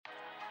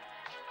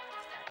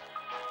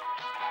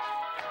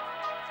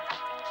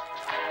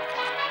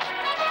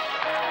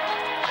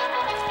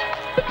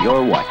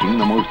You're watching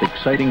the most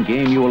exciting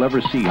game you will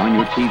ever see on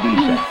your TV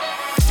set.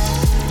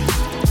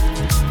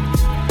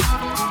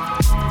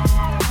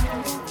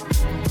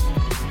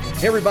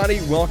 Hey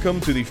everybody,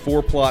 welcome to the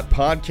Four Plot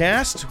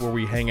Podcast, where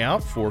we hang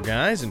out, four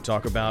guys, and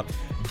talk about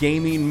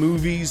gaming,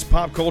 movies,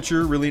 pop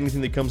culture, really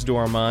anything that comes to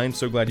our mind.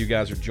 So glad you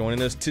guys are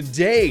joining us.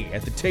 Today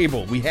at the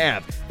table, we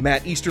have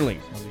Matt Easterling.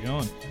 How's it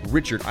going?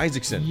 Richard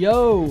Isaacson.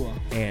 Yo!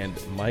 And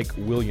Mike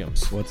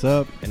Williams. What's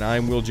up? And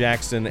I'm Will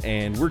Jackson,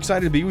 and we're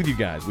excited to be with you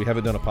guys. We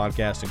haven't done a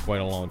podcast in quite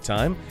a long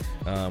time.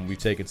 We've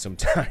taken some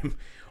time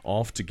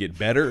off to get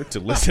better, to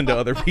listen to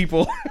other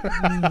people.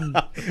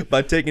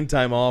 By taking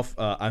time off,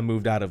 I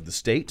moved out of the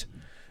state,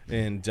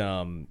 and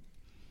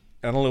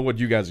I don't know what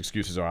you guys'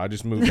 excuses are. I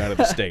just moved out of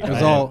the state. It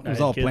was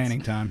all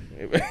planning time.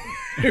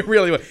 It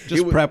really was.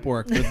 Just prep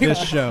work for this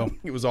show.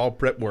 It was all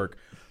prep work.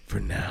 For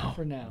now.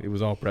 It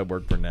was all prep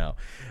work for now.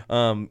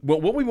 Well,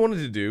 what we wanted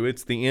to do,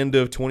 it's the end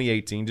of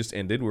 2018, just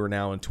ended. We're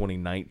now in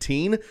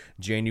 2019,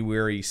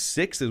 January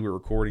 6th as we're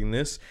recording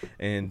this,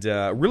 and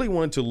really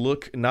wanted to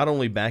look not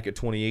only back at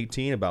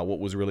 2018 about what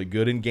was really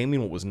good in gaming,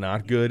 what was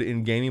not good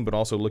in gaming, but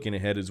also looking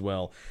ahead as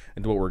well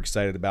into what we're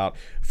excited about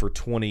for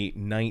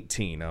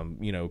 2019.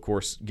 Of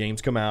course,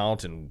 games come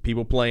out and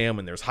people play them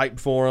and there's hype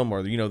for them,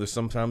 or, there's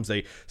sometimes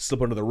they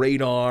slip under the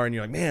radar and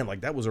you're like, man,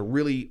 that was a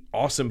really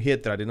awesome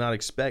hit that I did not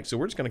expect. So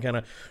we're just going to kind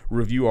of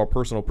review our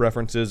personal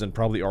preferences and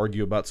probably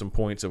argue about some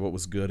points of what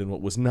was good and what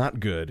was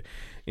not good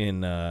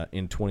in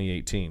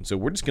 2018. So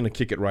we're just going to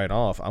kick it right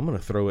off. I'm going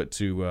to throw it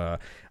to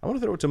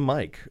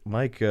Mike.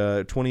 Mike,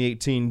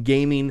 2018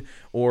 gaming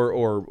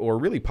or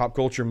really pop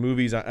culture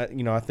movies.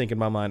 I think in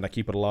my mind I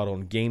keep it a lot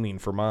on gaming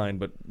for mine,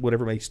 but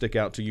whatever may stick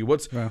out to you.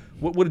 What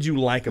did you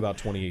like about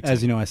 2018?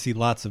 As you know, I see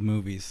lots of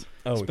movies,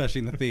 especially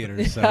in the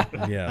theaters. So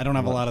yeah, I don't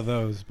have a lot of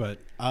those, but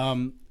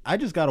I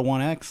just got a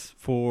 1X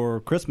for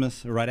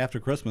Christmas, or right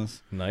after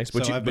Christmas. Nice.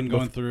 But I've been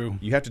going through.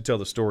 You have to tell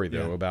the story,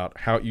 though, about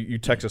how you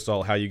text us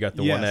all how you got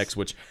the 1X,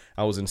 which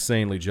I was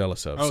insanely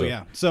jealous of.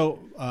 Yeah. So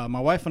my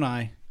wife and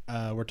I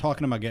were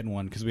talking about getting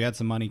one because we had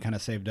some money kind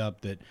of saved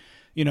up that,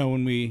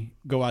 when we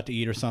go out to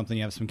eat or something,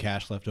 you have some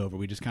cash left over.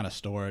 We just kind of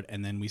store it.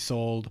 And then we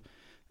sold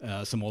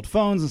some old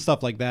phones and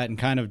stuff like that and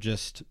kind of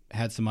just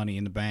had some money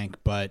in the bank.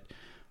 But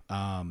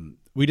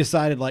we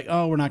decided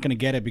we're not going to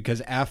get it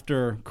because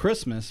after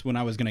Christmas, when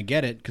I was going to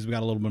get it, because we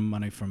got a little bit of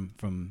money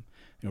from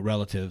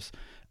relatives,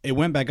 it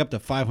went back up to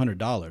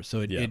 $500. So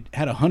it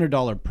had a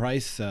 $100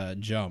 price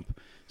jump.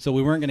 So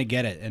we weren't going to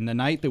get it. And the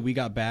night that we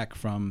got back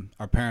from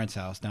our parents'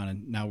 house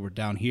now we're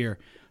down here,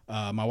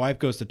 my wife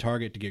goes to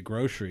Target to get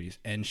groceries,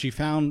 and she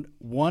found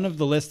one of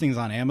the listings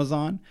on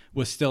Amazon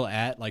was still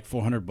at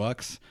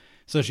 $400.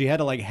 So she had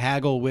to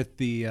haggle with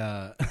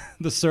the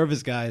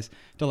service guys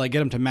to get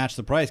them to match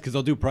the price because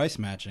they'll do price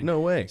matching.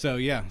 No way. So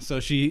yeah, so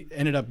she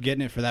ended up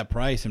getting it for that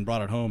price and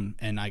brought it home,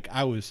 and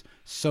I was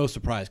so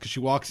surprised because she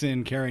walks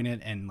in carrying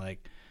it, and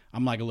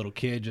I'm like a little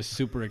kid, just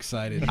super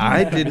excited.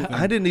 I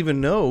didn't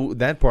even know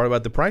that part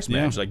about the price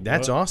match.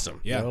 That's awesome.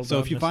 Yeah. Well, so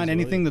if you find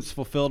anything that's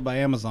fulfilled by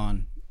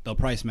Amazon, they'll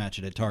price match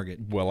it at Target.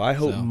 Well, I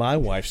hope my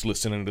wife's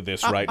listening to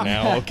this right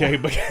now, okay?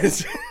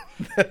 Because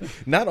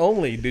not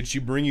only did she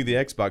bring you the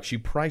Xbox, she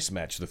price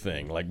matched the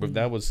thing. But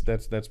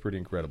that's pretty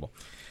incredible.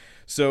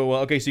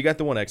 So so you got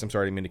the 1X. I'm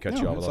sorry, I didn't mean to cut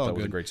you off. I thought that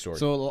was a great story.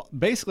 So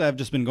basically, I've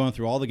just been going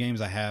through all the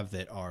games I have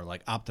that are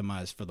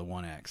optimized for the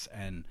 1X,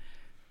 and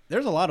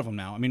there's a lot of them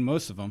now. I mean,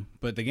 most of them.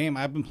 But the game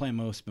I've been playing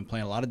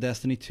a lot of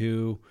Destiny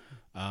 2.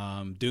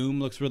 Doom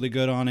looks really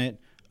good on it.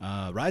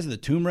 Rise of the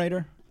Tomb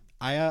Raider.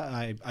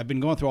 I've been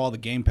going through all the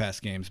Game Pass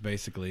games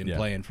basically and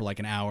playing for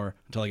an hour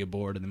until I get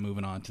bored and then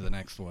moving on to the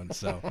next one.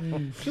 So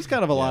just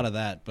kind of a lot of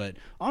that. But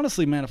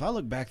honestly, man, if I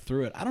look back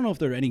through it, I don't know if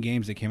there are any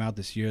games that came out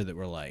this year that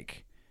were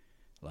like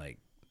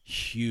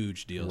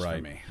huge deals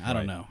for me. I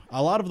don't know.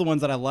 A lot of the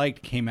ones that I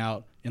liked came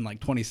out in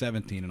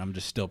 2017, and I'm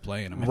just still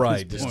playing them.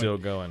 Just still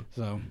going.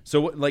 So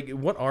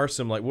what are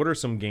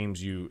some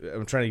games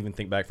I'm trying to even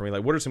think back for me.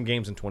 What are some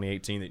games in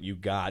 2018 that you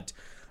got?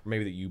 Or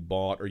maybe that you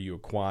bought or you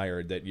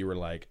acquired that you were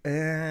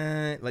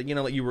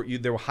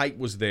their hype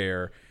was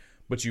there,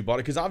 but you bought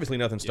it because obviously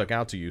nothing stuck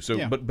out to you.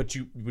 So, but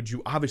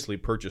you obviously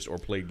purchased or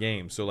played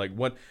games. So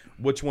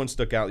which one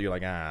stuck out? You're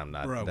like, I'm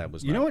not. Bro, that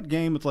was. You know what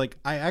game? It's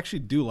I actually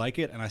do like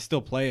it and I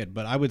still play it,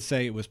 but I would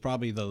say it was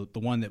probably the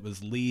one that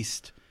was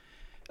least.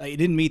 It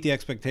didn't meet the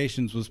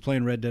expectations. Was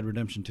playing Red Dead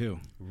Redemption 2.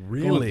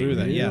 Really? Going through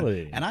that,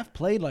 really? Yeah. And I've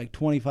played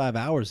 25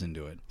 hours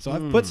into it, so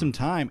I've put some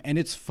time, and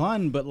it's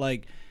fun, but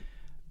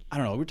I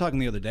don't know. We were talking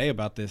the other day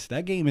about this.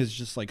 That game is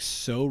just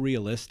so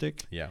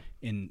realistic. Yeah.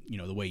 In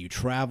the way you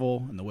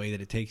travel and the way that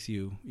it takes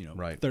you,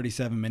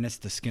 37 minutes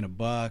to skin a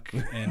buck,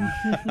 and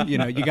you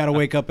got to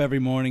wake up every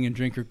morning and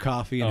drink your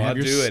coffee and have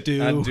your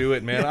stew. I do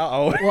it, man.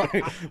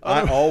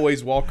 I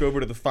always walk over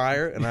to the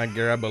fire and I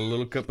grab a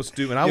little cup of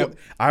stew, and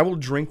I will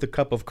drink the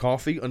cup of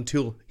coffee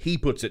until he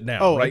puts it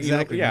down. Oh, right?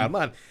 exactly. I'm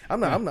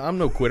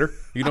no quitter.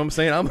 You know what I'm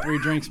saying? I'm 3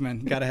 drinks, man.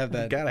 Got to have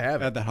that. Gotta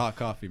have that hot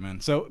coffee,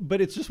 man. So, but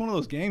it's just one of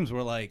those games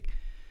where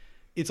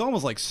it's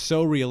almost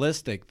so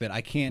realistic that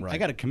I can't. I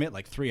got to commit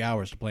 3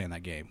 hours to play in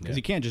that game because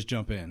you can't just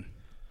jump in.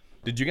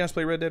 Did you guys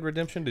play Red Dead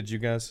Redemption? Did you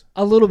guys?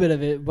 A little bit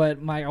of it, but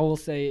I will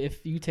say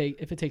if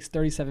it takes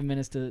 37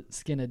 minutes to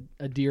skin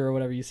a deer or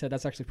whatever you said,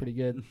 that's actually pretty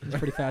good. It's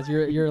pretty fast.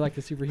 You're like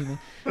a superhuman.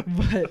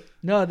 But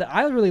no,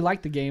 I really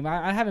like the game.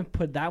 I haven't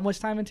put that much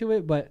time into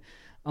it, but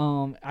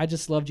I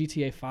just love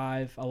GTA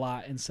 5 a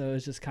lot, and so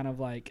it's just kind of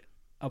like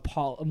a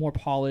more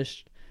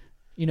polished,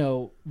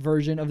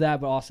 version of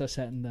that, but also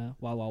set in the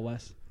Wild Wild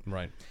West.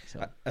 Right.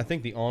 So. I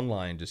think the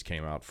online just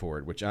came out for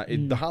it, which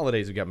the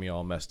holidays have got me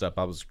all messed up.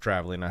 I was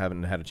traveling. I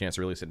haven't had a chance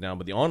to really sit down,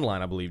 but the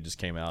online, I believe, just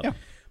came out. Yeah.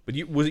 But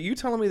was it you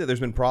telling me that there's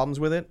been problems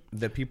with it,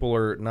 that people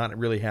are not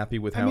really happy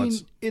with how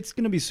it's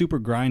going to be super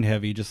grind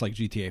heavy, just like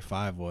GTA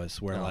 5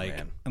 was, where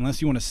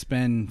unless you want to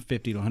spend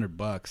 $50 to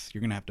 $100,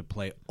 you're going to have to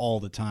play all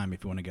the time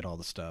if you want to get all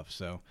the stuff.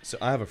 So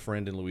I have a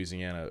friend in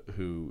Louisiana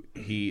who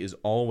he is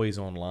always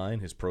online.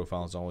 His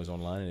profile is always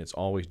online, and it's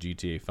always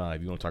GTA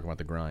 5. You want to talk about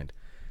the grind?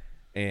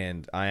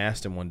 And I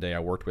asked him one day, I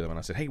worked with him, and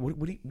I said, hey,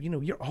 what do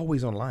you, you're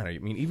always online. I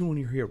mean, even when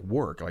you're here at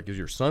work, like, is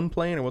your son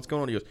playing or what's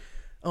going on? He goes,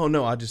 oh,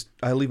 no,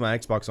 I leave my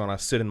Xbox on. I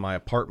sit in my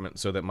apartment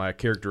so that my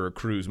character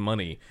accrues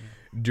money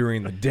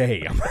during the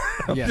day. I'm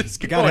you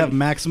got to have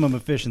maximum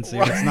efficiency.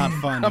 Right. It's not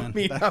fun, man. I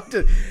mean,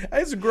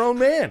 as a grown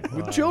man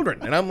with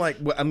children. And I'm like,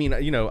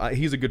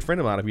 he's a good friend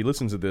of mine. If he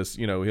listens to this,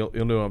 he'll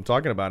know what I'm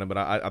talking about him. But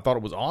I thought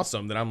it was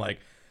awesome that I'm like,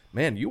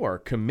 man, you are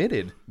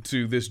committed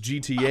to this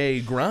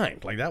GTA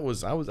grind. Like I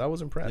was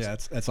impressed. Yeah,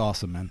 that's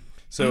awesome, man.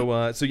 So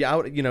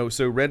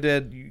Red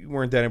Dead, you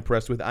weren't that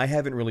impressed with. I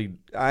haven't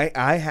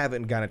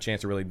gotten a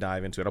chance to really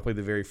dive into it. I played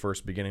the very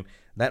first beginning,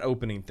 that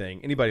opening thing.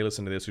 Anybody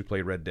listen to this who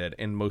played Red Dead,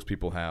 and most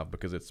people have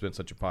because it's been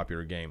such a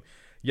popular game.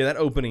 Yeah, that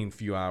opening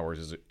few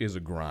hours is a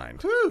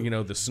grind.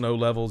 Whew. The snow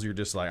levels, you're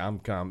just like, I'm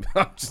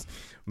just,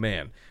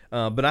 man.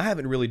 But I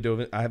haven't really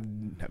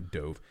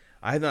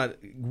I have not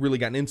really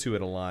gotten into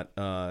it a lot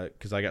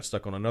because I got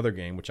stuck on another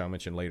game, which I'll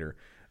mention later.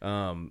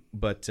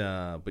 But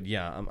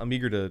yeah, I'm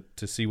eager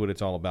to see what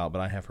it's all about. But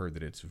I have heard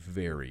that it's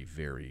very,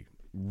 very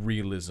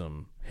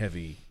realism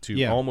heavy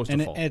to almost a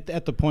fault.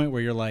 At the point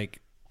where you're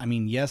like, I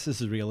mean, yes,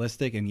 this is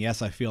realistic, and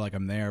yes, I feel like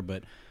I'm there,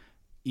 but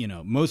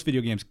most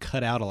video games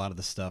cut out a lot of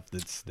the stuff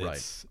that's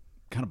right.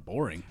 Kind of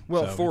boring.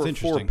 Well, so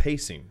for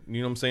pacing,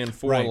 you know what I'm saying?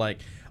 For right.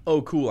 Like,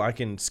 oh, cool, I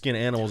can skin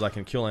animals, I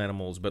can kill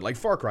animals, but like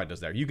Far Cry does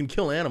that. You can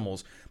kill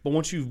animals, but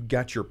once you've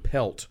got your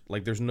pelt,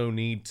 like there's no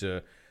need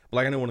to.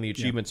 Like I know one of the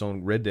achievements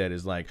on Red Dead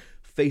is like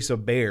face a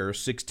bear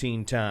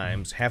 16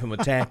 times, have him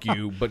attack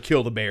you, but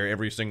kill the bear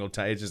every single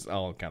time. It's just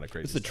all kind of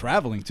crazy. It's the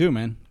traveling too,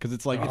 man, because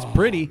it's like it's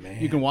pretty. Man.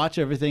 You can watch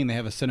everything. They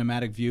have a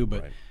cinematic view,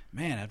 but. Right.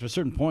 Man, after a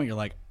certain point, you're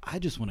like, I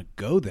just want to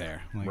go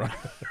there. Like, right.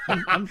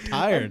 I'm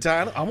tired.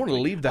 I want to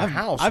leave the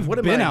house. I've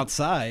been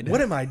outside.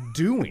 What am I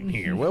doing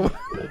here? Once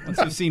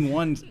you've seen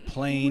one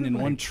plane and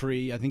one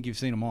tree, I think you've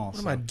seen them all. What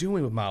am I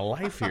doing with my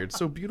life here? It's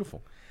so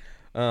beautiful.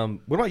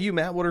 What about you,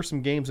 Matt? What are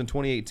some games in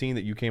 2018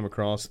 that you came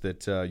across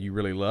that you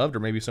really loved,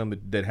 or maybe some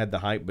that had the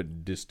hype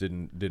but just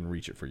didn't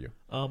reach it for you?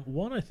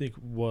 One I think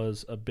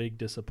was a big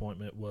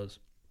disappointment was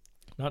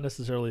not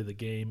necessarily the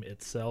game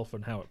itself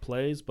and how it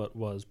plays, but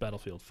was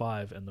Battlefield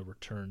 5 and the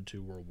return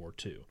to World War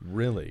II.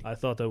 Really? I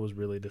thought that was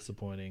really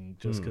disappointing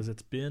just because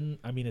it's been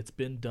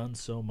done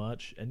so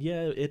much. And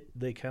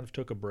they kind of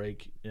took a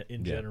break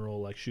in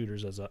general, like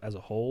shooters as a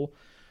whole.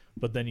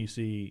 But then you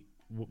see,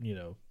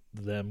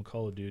 them,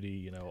 Call of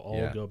Duty,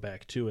 all go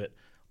back to it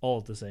all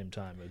at the same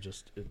time.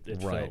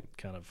 It right. felt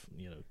kind of,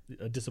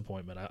 a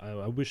disappointment.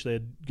 I wish they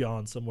had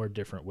gone somewhere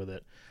different with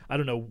it. I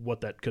don't know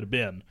what that could have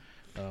been.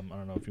 I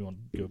don't know if you want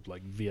to go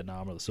like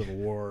Vietnam or the Civil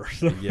War or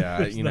something.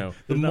 Yeah,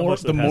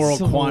 the moral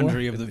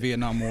quandary of the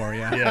Vietnam War.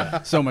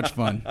 Yeah, so much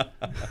fun.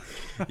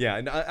 Yeah,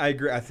 and I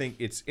agree. I think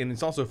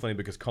it's also funny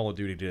because Call of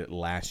Duty did it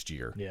last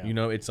year. Yeah.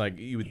 It's like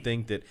you would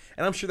think that,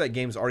 and I'm sure that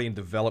game's already in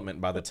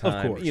development by the time.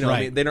 Of course, right. I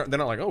mean, they're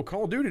not like, oh,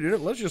 Call of Duty did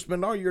it. Let's just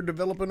spend all year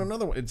developing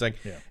another one. It's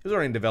like it was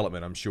already in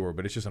development, I'm sure,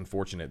 but it's just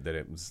unfortunate that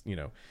it was,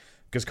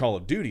 because Call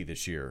of Duty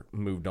this year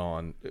moved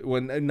on.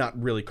 Well,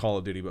 not really Call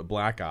of Duty, but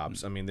Black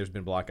Ops. I mean, there's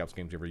been Black Ops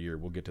games every year.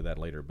 We'll get to that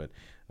later. But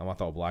I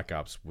thought Black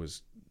Ops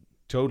was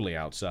totally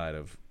outside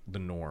of the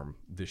norm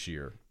this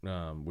year,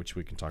 which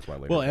we can talk about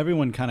later. Well,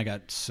 everyone kind of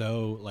got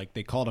so, like,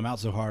 they called them out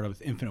so hard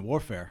with Infinite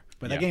Warfare.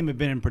 But that game had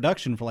been in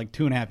production for like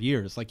 2.5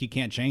 years. Like, you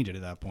can't change it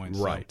at that point.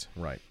 Right,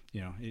 so, right.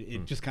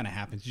 It just kind of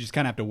happens. You just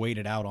kind of have to wait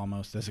it out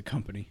almost as a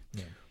company.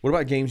 Yeah. What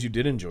about games you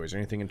did enjoy? Is there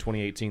anything in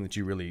 2018 that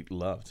you really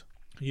loved?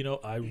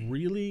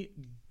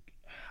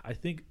 I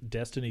think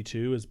Destiny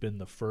 2 has been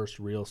the first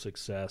real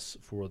success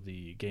for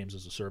the games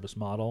as a service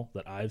model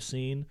that I've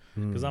seen,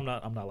 because I'm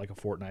not like a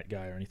Fortnite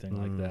guy or anything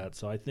like that.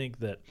 So I think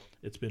that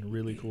it's been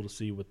really cool to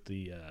see with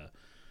the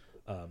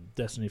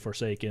Destiny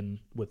Forsaken,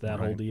 with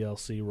that whole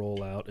DLC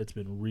rollout. It's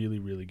been really,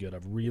 really good.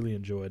 I've really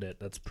enjoyed it.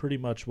 That's pretty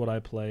much what I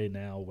play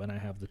now when I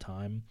have the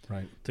time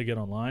to get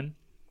online.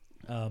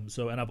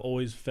 And I've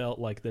always felt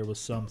like there was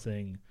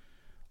something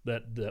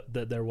that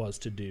there was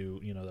to do,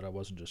 that I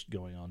wasn't just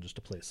going on just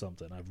to play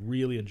something. I've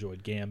really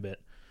enjoyed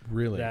Gambit.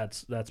 Really,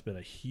 that's been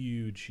a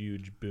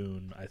huge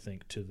boon, I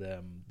think, to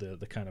them.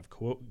 The kind of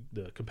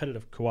the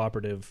competitive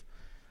cooperative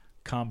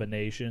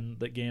combination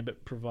that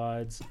Gambit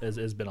provides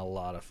has been a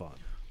lot of fun.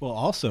 Well,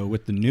 also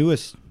with the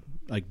newest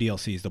like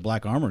DLCs, the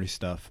Black Armory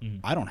stuff,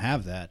 I don't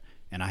have that,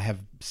 and I have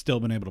still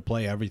been able to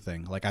play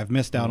everything. Like I've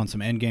missed out on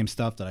some endgame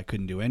stuff that I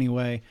couldn't do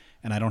anyway,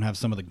 and I don't have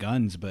some of the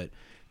guns. But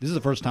this is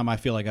the first time I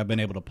feel like I've been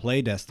able to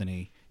play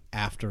Destiny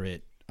after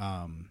it,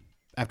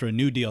 after a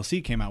new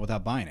DLC came out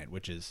without buying it,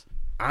 which is.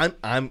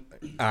 I'm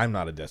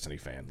not a Destiny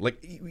fan.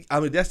 Like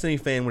I'm a Destiny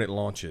fan when it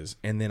launches,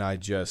 and then I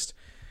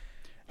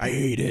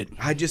hate it.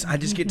 I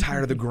just get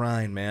tired of the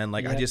grind, man.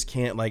 Like I just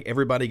can't. Like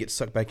everybody gets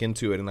sucked back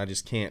into it, and I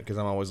just can't because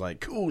I'm always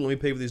like, cool. Let me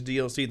pay for this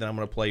DLC that I'm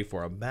going to play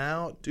for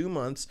about 2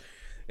 months,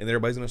 and then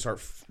everybody's going to start,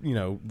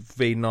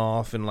 fading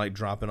off and like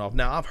dropping off.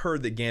 Now I've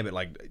heard that Gambit,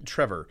 like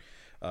Trevor,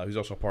 who's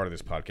also a part of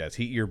this podcast,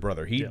 your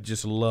brother, he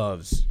just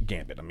loves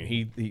Gambit. I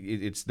mean,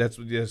 that's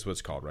what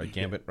it's called, right?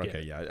 Gambit.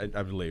 Okay, yeah.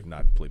 I believe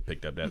not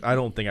picked up that. I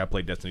don't think I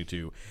played Destiny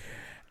 2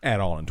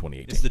 at all in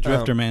 2018. It's the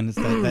Drifter, man. It's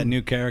that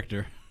new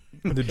character.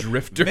 The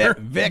Drifter.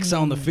 Vex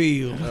on the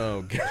field.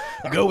 Oh,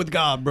 God. Go with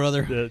God,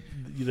 brother.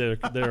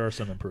 There are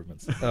some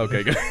improvements.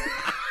 Okay, good.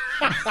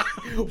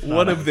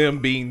 One of them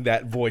being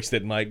that voice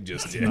that Mike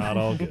just did. Not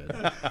all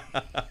good.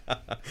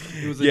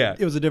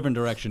 It was a different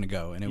direction to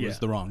go, and it was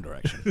the wrong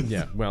direction.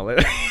 Yeah, well,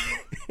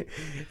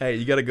 hey,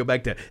 you got to go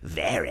back to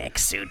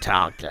Varix, who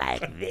talked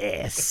like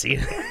this. He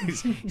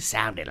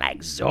sounded like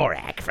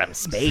Zorak from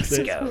Space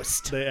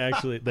Ghost.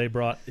 They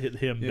brought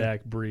him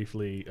back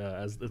briefly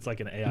as it's like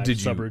an AI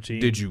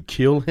subroutine. Did you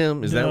kill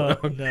him? No,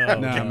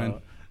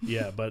 man.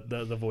 Yeah, but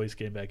the voice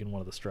came back in one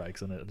of the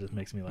strikes, and it just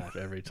makes me laugh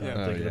every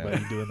time thinking about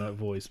you doing that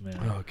voice, man.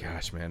 Oh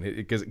gosh, man,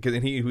 because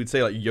he would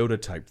say like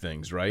Yoda type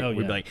things, right? Oh,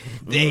 We'd be like,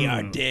 they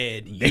are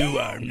dead, you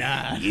are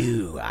not.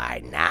 You are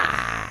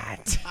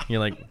not. You're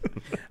like,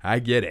 I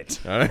get it.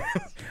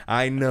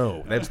 I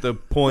know that's the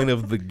point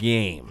of the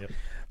game.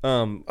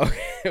 Yep.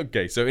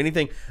 Okay. So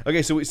anything?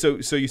 Okay. So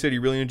you said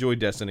you really enjoyed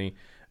Destiny.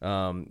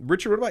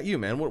 Richard, what about you,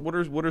 man?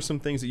 What are some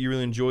things that you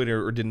really enjoyed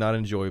or did not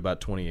enjoy about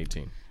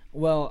 2018?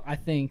 Well, I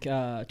think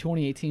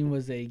 2018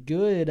 was a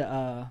good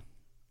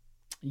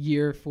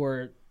year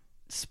for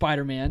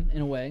Spider-Man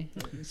in a way.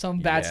 Some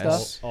bad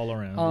stuff all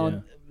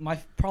around.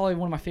 Probably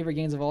one of my favorite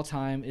games of all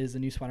time is the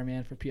new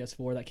Spider-Man for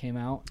PS4 that came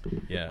out.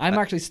 Yeah, I'm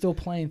actually still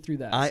playing through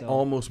that. I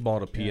almost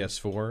bought a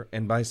PS4,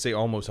 and by say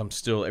almost, I'm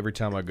still every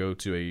time I go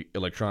to a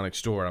electronics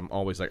store, I'm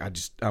always like,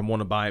 I want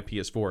to buy a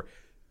PS4.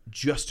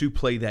 Just to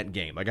play that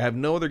game. Like I have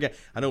no other game.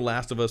 I know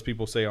Last of Us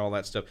people say all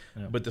that stuff,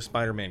 but the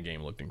Spider-Man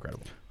game looked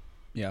incredible.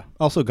 Yeah.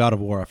 Also, God of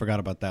War. I forgot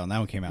about that one. That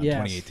one came out in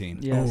 2018.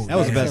 Yes. That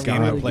was the best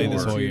game I really played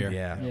this whole year.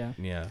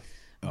 Yeah.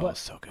 Oh, but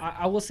so good.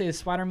 I will say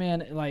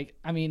Spider-Man,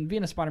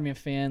 being a Spider-Man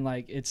fan,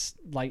 it's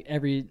like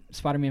every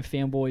Spider-Man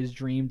fanboy's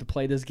dream to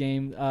play this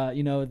game.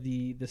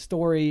 The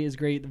story is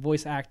great, the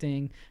voice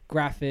acting,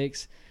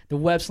 graphics, the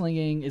web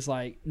slinging is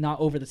like not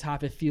over the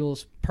top. It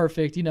feels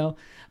perfect. Right.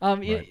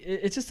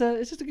 It's just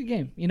a good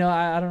game.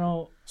 I don't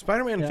know.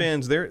 Spider-Man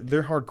fans,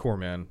 they're hardcore,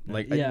 man.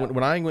 Like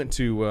when I went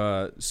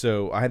to,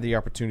 so I had the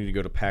opportunity to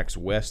go to PAX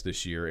West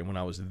this year, and when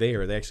I was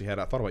there, they actually had.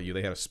 I thought about you.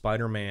 They had a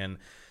Spider-Man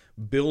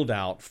build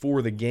out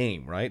for the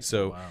game, right?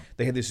 So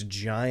they had this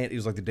giant. It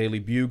was like the Daily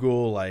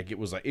Bugle. It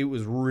was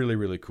really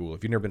really cool.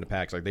 If you've never been to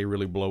PAX, they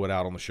really blow it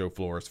out on the show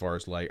floor as far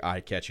as eye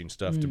catching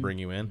stuff to bring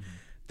you in. Mm-hmm.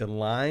 The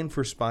line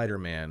for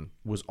Spider-Man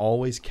was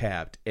always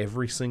capped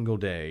every single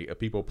day of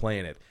people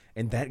playing it,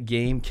 and that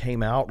game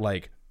came out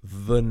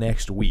the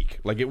next week.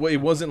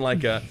 It wasn't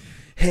like a,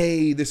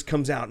 hey, this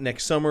comes out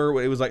next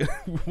summer. It was like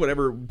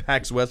whatever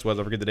PAX West was.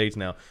 I forget the dates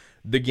now.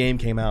 The game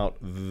came out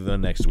the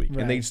next week,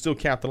 and they still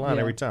capped the line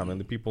every time. And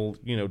the people,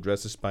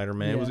 dressed as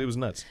Spider-Man. It was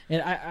nuts.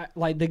 And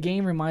I the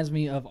game reminds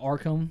me of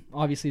Arkham.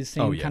 Obviously, the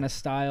same kind of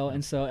style.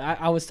 And so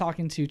I was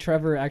talking to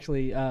Trevor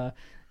actually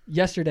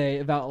yesterday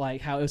about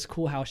how it was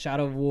cool how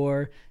Shadow of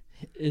War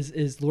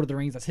is Lord of the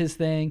Rings. That's his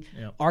thing.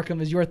 Yep.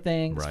 Arkham is your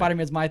thing. Right.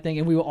 Spider-Man's my thing.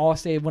 And we will all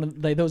say one of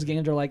those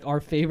games are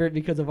our favorite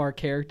because of our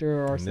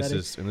character or our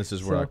setting. This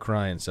is where I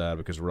cry inside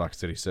because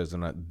Rocksteady says they're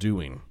not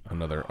doing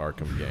another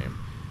Arkham game.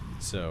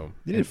 So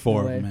they did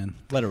 4 of them, man.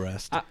 Let it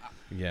rest.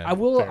 I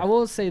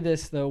will say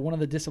this though. One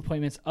of the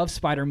disappointments of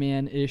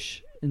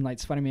Spider-Man-ish in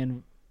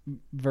Spider-Man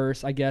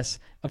verse, I guess,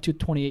 up to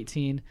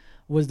 2018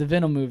 was the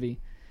Venom movie.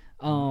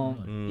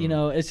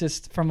 It's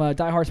just from a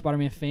diehard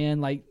Spider-Man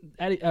fan,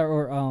 Eddie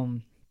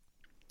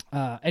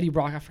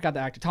Brock. I forgot the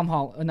actor. Tom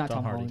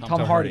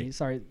Hardy.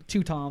 Sorry,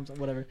 2 Toms or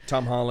whatever.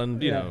 Tom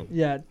Holland.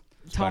 Yeah.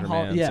 Tom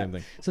Holland. Yeah. Same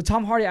thing. So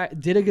Tom Hardy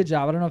did a good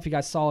job. I don't know if you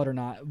guys saw it or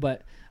not,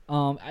 but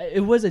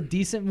it was a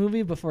decent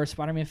movie. But for a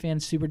Spider-Man fan,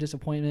 super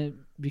disappointed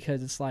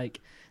because it's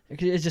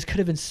it just could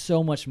have been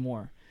so much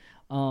more.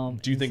 Do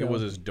you think it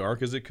was as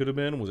dark as it could have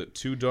been? Was it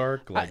too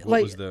dark? I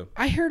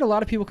heard a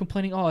lot of people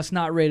complaining, "Oh, it's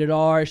not rated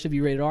R. It should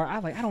be rated R."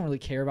 I don't really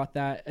care about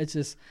that. It's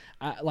just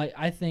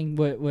I think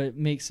what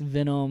makes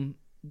Venom,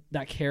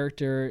 that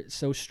character,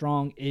 so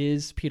strong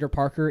is Peter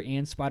Parker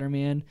and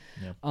Spider-Man,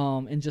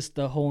 and just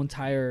the whole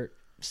entire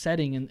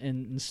setting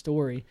and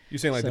story. You're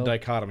saying the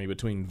dichotomy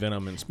between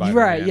Venom and Spider-Man,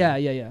 right?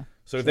 Yeah.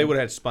 So if they would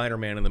have had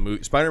Spider-Man in the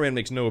movie, Spider-Man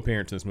makes no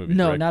appearance in this movie.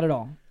 No, correct? not at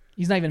all.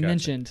 He's not even Gotcha.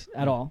 mentioned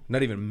at all.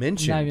 Not even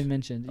mentioned. Not even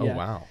mentioned. Oh Yeah.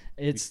 wow.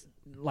 It's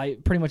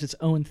like pretty much its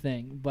own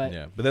thing. But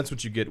Yeah, but that's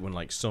what you get when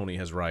like Sony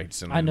has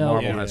rights and I know.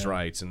 Marvel Yeah. has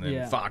rights and then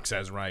Yeah. Fox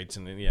has rights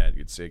and then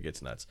it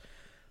gets nuts.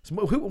 So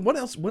what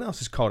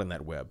else is caught in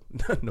that web?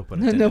 No pun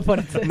intended. no pun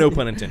intended. No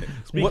pun intended.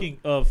 Speaking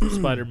of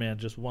Spider-Man,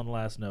 just one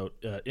last note.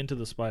 Into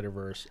the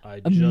Spider-Verse,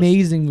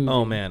 Amazing movie.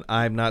 Oh man,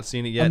 I've not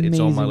seen it yet. It's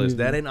on my Amazing list.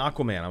 movie. That and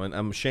Aquaman.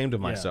 I'm ashamed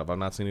of myself. I've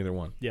not seen either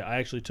one. Yeah, I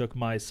actually took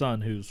my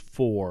son, who's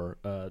 4,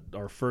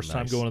 our first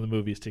time Nice. going to the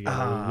movies together.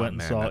 Ah, We went and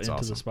man, saw that's Into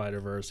awesome. the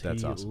Spider-Verse.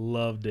 That's He awesome.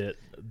 loved it.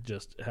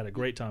 Just had a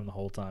great time the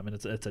whole time, and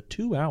it's a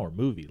 2-hour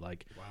movie.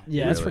 Like,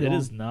 Yeah, Really? it's pretty it long.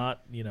 is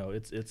not,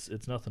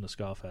 it's nothing to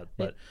scoff at.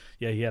 But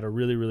yeah, he had a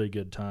really, really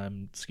good time.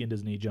 Skinned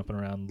his knee jumping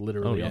around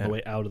literally Oh, on yeah. the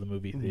way out of the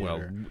movie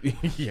theater. Well,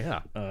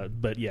 yeah.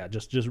 But yeah,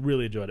 just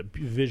really enjoyed it.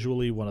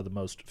 Visually, one of the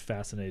most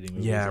fascinating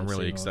movies. Yeah, I'm I've really seen in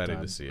a long excited to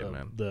time. see it,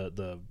 man.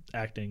 The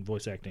acting,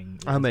 voice acting.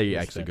 I may is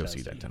actually go see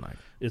fantastic. that tonight.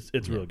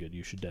 It's real good.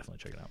 You should definitely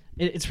check it out.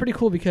 It's pretty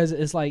cool because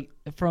it's like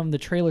from the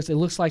trailers, it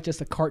looks like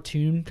just a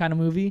cartoon kind of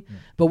movie.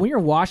 But when you're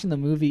watching the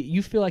movie,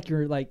 you feel like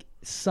you're like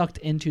sucked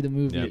into the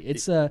movie. Yeah.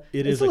 It's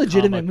It is a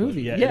legitimate comic book.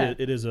 movie. Yeah,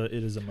 it is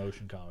a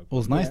motion comic. Well,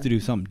 it's book. nice Yeah. to do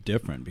something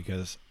different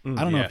because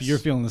I don't know if yes. you're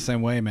feeling the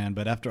same way, man.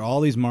 But after all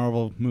these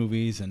Marvel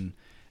movies, and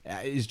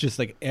it's just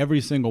like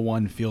every single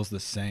one feels the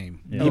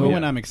same. Yeah. Even Oh,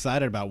 when yeah. I'm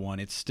excited about one,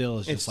 it still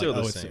is It's just still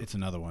like, the oh, same. it's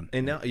another one.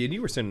 And now, and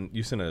you were sending,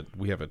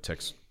 we have a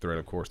text thread,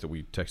 of course, that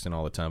we text in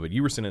all the time. But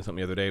you were sending something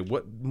the other day.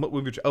 What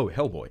movie? Oh,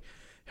 Hellboy.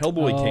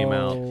 Hellboy came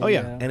out. Oh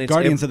yeah, And it's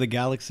Guardians of the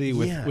Galaxy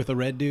with Yeah. with a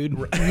red dude.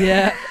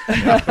 Yeah.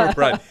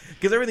 right,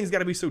 because everything's got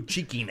to be so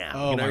cheeky now.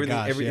 Oh, my everything,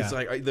 gosh, It's yeah.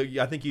 like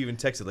I think you even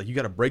texted like you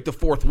got to break the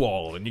fourth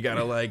wall and you got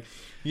to like,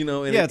 and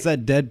Yeah, it's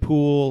that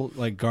Deadpool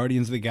like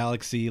Guardians of the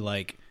Galaxy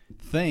like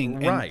thing,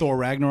 Right. and Thor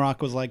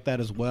Ragnarok was like that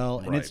as well.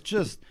 And it's Right.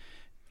 just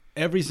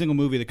every single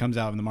movie that comes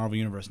out in the Marvel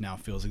universe now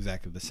feels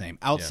exactly the same.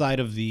 Outside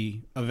of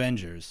the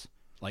Avengers,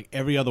 like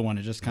every other one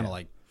is just kind of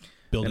like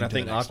building. And I to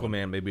think the next one.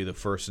 Aquaman may be the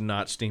first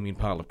not steaming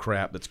pile of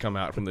crap that's come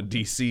out from the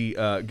DC.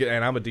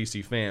 And I'm a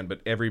DC fan,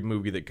 but every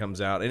movie that comes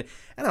out, and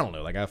I don't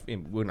know, like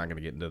we're not going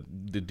to get into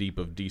the deep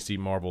of DC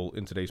Marvel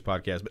in today's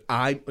podcast, but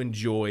I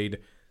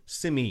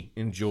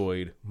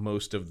semi-enjoyed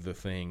most of the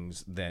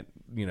things that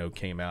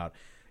came out.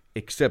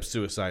 Except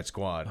Suicide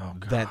Squad.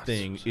 That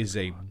thing is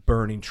a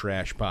burning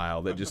trash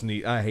pile that just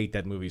I hate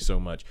that movie so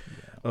much.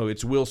 Oh,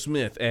 it's Will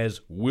Smith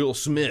as Will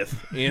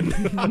Smith. And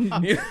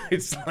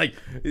it's like,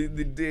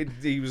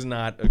 he was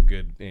not a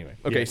good. Anyway.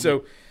 Okay,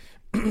 so,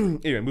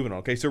 anyway, moving on.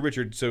 Okay, so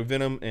Richard,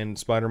 Venom and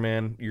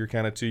Spider-Man, you're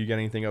kind of two. You got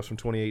anything else from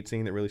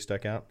 2018 that really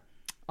stuck out?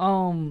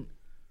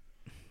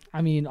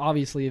 I mean,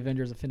 obviously,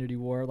 Avengers: Infinity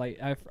War. Like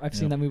I've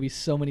seen that movie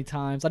so many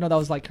times. I know that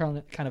was like kind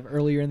of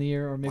earlier in the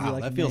year, or maybe Wow,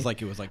 like that in feels May.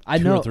 like it was like I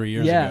 2 know, or 3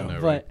 years yeah, ago.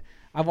 but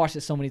I've watched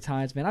it so many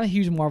times, man. I'm a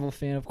huge Marvel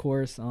fan, of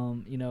course.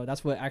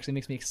 That's what actually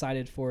makes me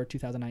excited for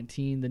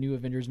 2019, the new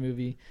Avengers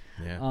movie.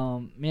 Yeah.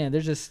 Man,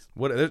 they're just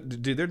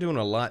Dude, they're doing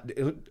a lot.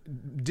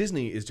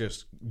 Disney is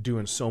just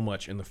doing so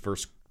much in the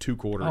first 2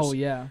 quarters. Oh,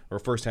 yeah. Or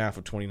first half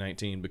of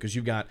 2019 because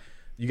you got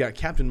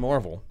Captain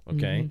Marvel,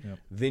 okay? Mm-hmm.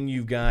 Then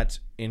you've got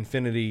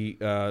Infinity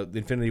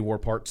War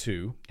Part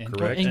 2,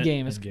 correct?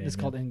 Endgame. Endgame, It's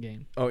called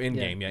Endgame. Oh,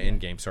 Endgame, yeah,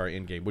 Endgame. Sorry,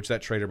 Endgame. Which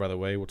that trailer, by the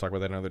way, we'll talk about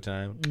that another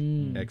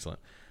time. Excellent.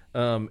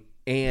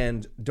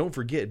 And don't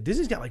forget,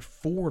 Disney's got like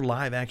 4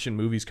 live action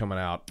movies coming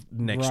out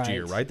next Right.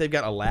 year, right? They've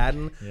got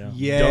Aladdin. Yeah.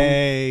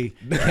 Yay!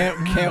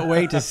 Can't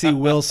wait to see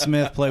Will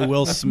Smith play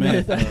Will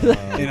Smith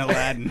in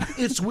Aladdin.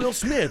 It's Will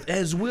Smith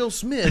as Will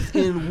Smith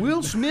in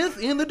Will Smith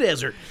in the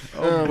Desert.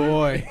 Oh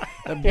boy,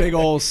 that big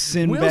old Will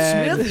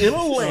Sinbad. Smith in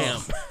a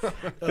lamp.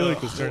 I feel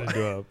like this turned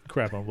into a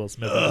crap on Will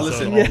Smith.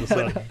 Listen, all of a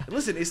sudden.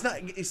 Listen, it's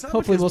not.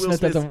 Hopefully because Will Smith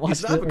doesn't watch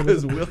It's not it or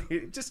because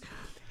listen.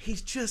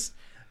 he's just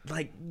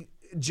like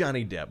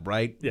Johnny Depp,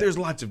 right? Yeah. There's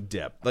lots of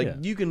Depp. Like Yeah.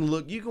 you can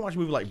watch a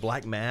movie like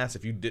Black Mass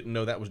if you didn't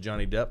know that was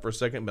Johnny Depp for a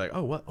second, and be like,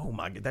 oh what? Oh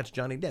my God, that's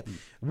Johnny Depp.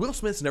 Will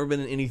Smith's never been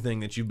in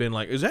anything that you've been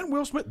like, is that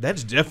Will Smith?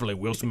 That's definitely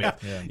Will Smith.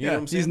 Yeah. You know what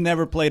I'm saying? He's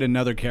never played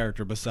another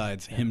character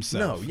besides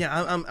himself. No,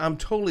 yeah, I'm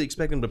totally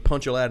expecting him to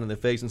punch Aladdin in the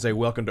face and say,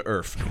 "Welcome to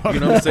Earth." You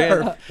know what I'm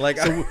saying? Like,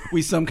 So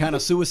we some kind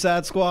of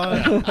Suicide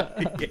Squad.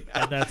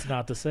 And that's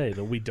not to say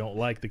that we don't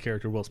like the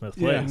character Will Smith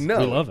plays. no.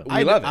 We love it.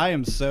 We love it. I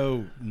am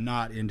so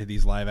not into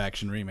these live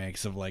action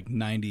remakes of like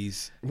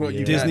 90s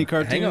you Disney got,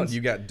 cartoons. Hang on,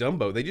 you got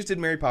Dumbo. They just did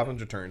Mary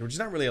Poppins Returns, which is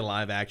not really a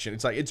live action.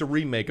 It's like it's a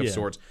remake of Yeah.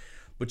 sorts.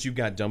 But you've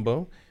got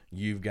Dumbo,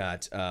 you've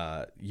got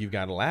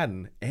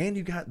Aladdin, and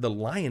you got The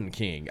Lion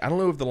King. I don't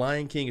know if The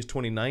Lion King is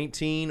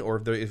 2019 or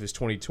if it's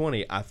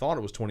 2020. I thought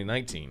it was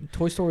 2019.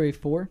 Toy Story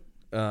 4.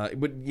 But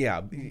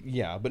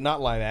but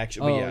not live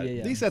action. Oh, But yeah.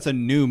 At least that's a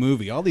new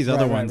movie. All these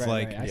other ones,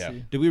 right, like, I yeah.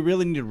 see. do we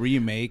really need to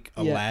remake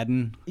Yeah.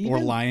 Aladdin or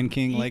Even- Lion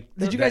King? Like,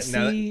 Did you guys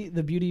now that- see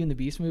the Beauty and the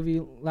Beast movie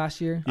last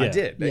year? I Yeah.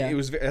 did. Yeah. It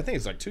was. I think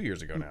it's like 2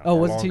 years ago now. Oh,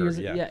 or was it 2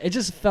 longer. years? Yeah. It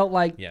just felt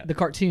like Yeah. the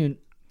cartoon.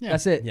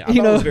 That's it. Yeah, I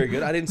thought it was very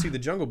good. I didn't see the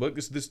Jungle Book.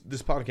 This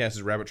podcast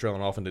is rabbit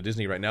trailing off into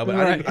Disney right now, but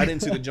Right. I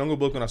didn't see the Jungle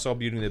Book when I saw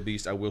Beauty and the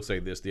Beast. I will say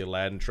this: the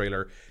Aladdin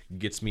trailer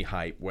gets me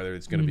hype, whether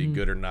it's going to be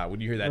good or not.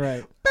 When you hear that,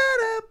 Right.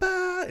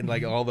 "Ba-da-ba," and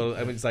like all those.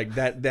 I mean, it's like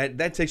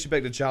that takes you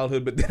back to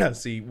childhood. But then I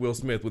see Will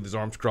Smith with his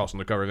arms crossed on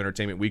the cover of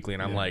Entertainment Weekly,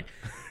 and I'm like,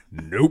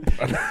 nope.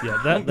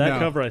 Yeah, that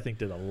cover I think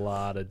did a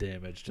lot of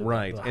damage to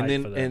right. the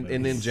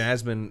And then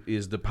Jasmine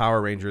is the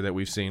Power Ranger that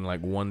we've seen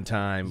like one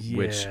time,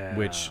 which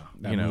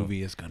that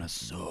movie is gonna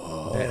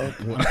suck.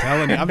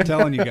 I'm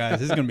telling you guys,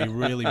 this is gonna be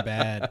really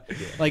bad.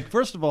 Yeah. Like,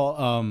 first of all,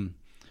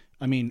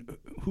 I mean,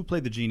 who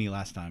played the genie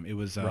last time? It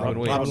was Robin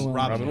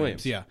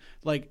Williams. Yeah,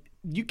 like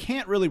you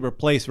can't really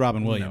replace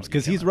Robin Williams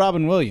because he's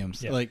Robin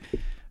Williams. Yeah. Like.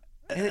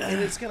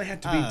 And it's going to have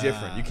to be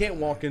different. You can't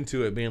walk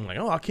into it being like,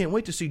 oh, I can't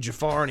wait to see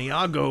Jafar and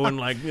Iago and,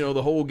 like,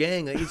 the whole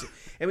gang. It's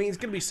going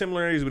to be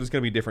similarities, but it's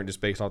going to be different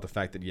just based off the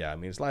fact that,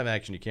 it's live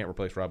action. You can't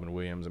replace Robin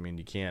Williams. I mean,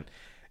 you can't,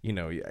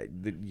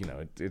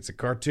 it's a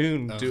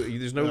cartoon.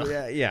 There's no,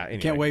 anyway.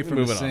 Can't wait for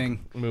him to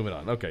sing. Moving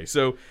on. Okay,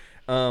 so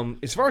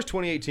as far as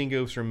 2018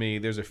 goes for me,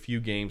 there's a few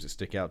games that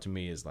stick out to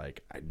me as,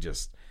 like,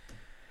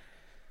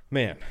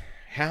 man,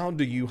 how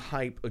do you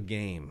hype a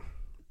game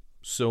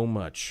so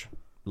much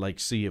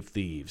like Sea of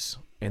Thieves,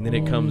 and then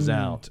it comes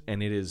out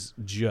and it is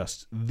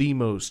just the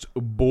most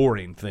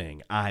boring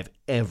thing I've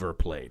ever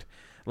played.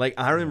 Like,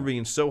 I remember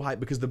being so hyped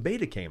because the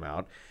beta came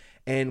out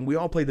and we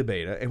all played the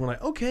beta and we're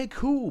like, okay,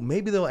 cool,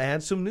 maybe they'll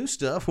add some new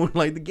stuff when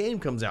like the game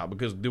comes out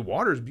because the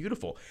water is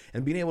beautiful,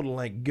 and being able to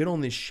like get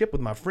on this ship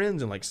with my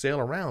friends and like sail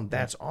around,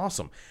 that's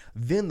awesome.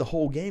 Then the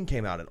whole game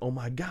came out and oh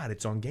my god,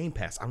 it's on Game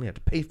Pass. I don't have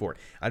to pay for it.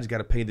 I just got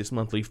to pay this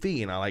monthly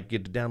fee and I like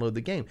get to download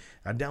the game.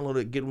 I download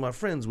it, get with my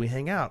friends, we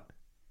hang out.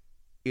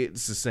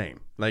 It's the same.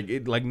 Like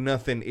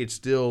nothing. It's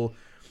still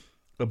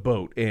a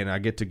boat, and I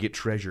get to get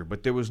treasure.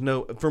 But there was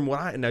no,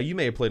 now you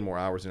may have played more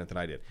hours in it than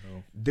I did.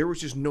 No. There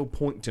was just no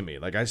point to me.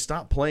 Like, I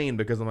stopped playing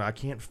because I'm like, I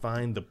can't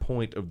find the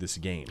point of this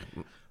game.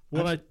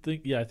 Well, I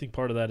think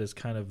part of that is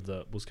kind of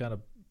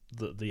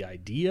the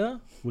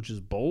idea, which is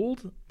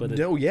bold, but it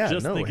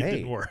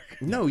didn't work.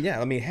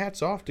 I mean,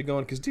 hats off to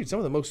going, because dude, some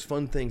of the most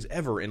fun things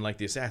ever in like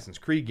the Assassin's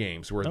Creed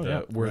games were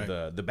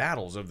the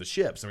battles of the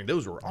ships. I mean,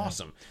 those were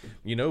awesome,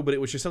 But it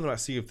was just something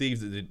about Sea of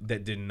Thieves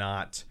that did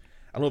not.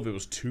 I don't know if it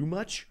was too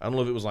much. I don't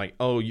know if it was like,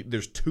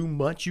 there's too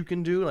much you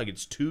can do. Like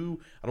it's too.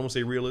 I don't want to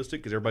say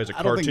realistic because everybody's a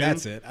cartoon. I don't think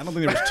that's it. I don't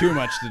think there was too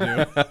much to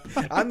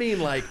do.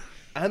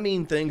 I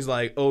mean things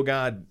like, oh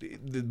God,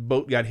 the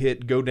boat got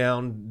hit, go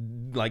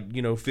down, like,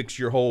 fix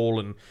your hole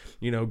and,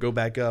 go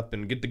back up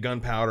and get the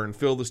gunpowder and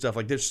fill the stuff.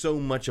 Like, there's so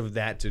much of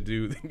that to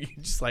do that you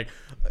just like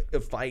a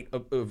fight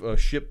of a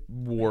ship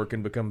war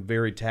can become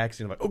very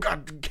taxing. Like, oh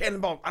God,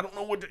 cannonball, I don't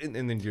know what to,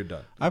 and then you're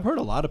done. I've heard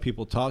a lot of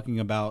people talking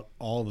about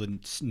all the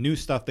new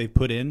stuff they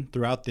put in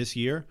throughout this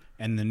year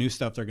and the new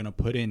stuff they're going to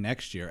put in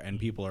next year, and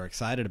people are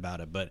excited about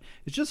it. But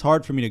it's just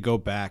hard for me to go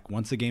back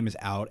once the game is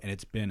out and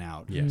it's been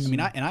out. Yes. I mean,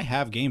 I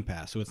have Game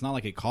Pass, so it's not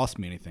like it costs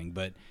me anything,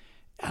 but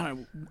I don't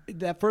know,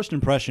 that first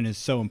impression is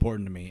so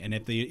important to me, and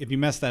if you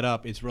mess that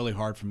up, it's really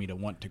hard for me to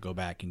want to go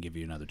back and give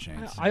you another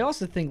chance. I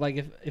also think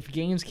like if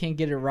games can't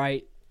get it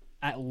right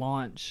at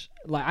launch,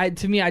 like I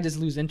just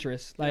lose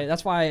interest. Like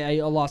that's why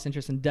I lost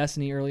interest in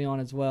Destiny early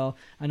on as well.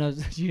 I know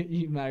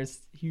you Matt is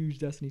a huge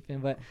Destiny fan,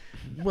 but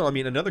well, I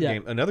mean another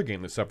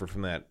game that suffered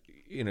from that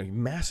in a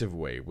massive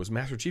way was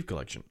Master Chief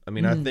Collection. I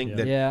mean, I think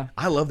that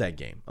I love that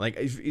game. Like,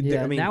 I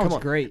mean, now it's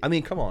great. I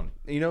mean, come on,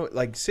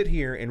 like sit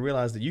here and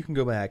realize that you can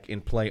go back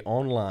and play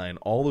online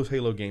all those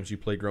Halo games you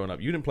played growing up.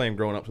 You didn't play them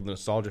growing up, so the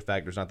nostalgia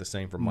factor is not the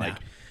same for Mike.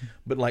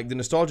 But like the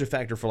nostalgia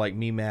factor for like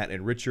me, Matt,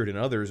 and Richard and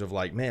others of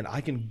like, man,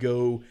 I can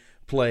go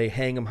play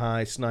Hang 'em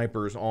High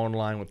snipers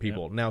online with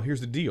people. Now,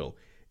 here's the deal.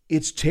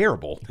 It's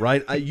terrible,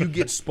 right? You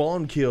get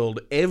spawn killed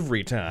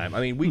every time.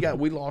 I mean,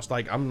 we lost,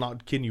 like, I'm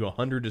not kidding you,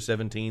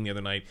 100-17 the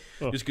other night,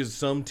 just because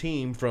some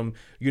team from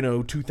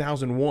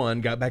 2001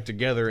 got back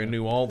together and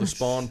knew all the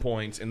spawn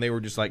points, and they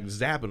were just like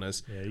zapping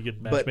us. Yeah, you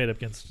get match made up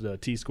against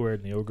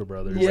T-Squared and the Ogre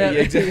Brothers. Yeah,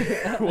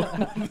 exactly.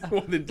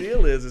 Well, the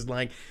deal is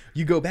like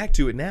you go back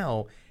to it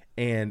now.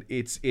 And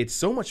it's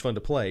so much fun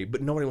to play,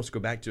 but nobody wants to go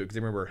back to it because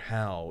they remember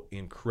how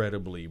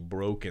incredibly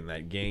broken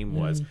that game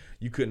was.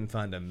 You couldn't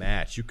find a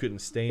match. You couldn't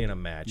stay in a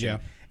match. Yeah.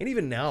 And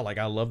even now, like,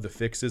 I love the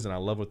fixes and I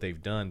love what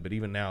they've done, but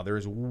even now, there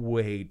is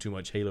way too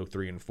much Halo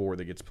 3 and 4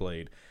 that gets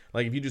played.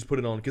 Like, if you just put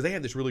it on, because they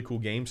have this really cool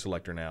game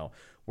selector now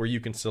where you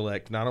can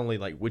select not only,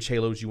 like, which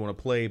Halos you want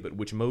to play, but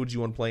which modes you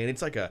want to play. And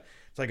it's like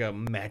a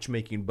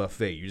matchmaking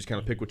buffet. You just kind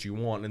of pick what you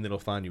want, and then it'll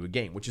find you a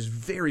game, which is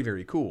very,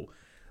 very cool.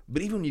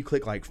 But even when you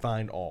click like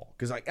find all,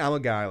 because like I'm a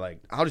guy like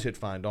I'll just hit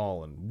find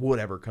all and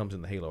whatever comes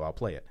in the Halo I'll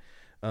play it.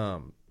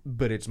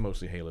 But it's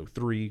mostly Halo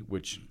 3,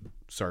 which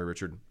sorry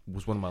Richard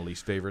was one of my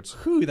least favorites.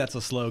 Whew, that's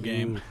a slow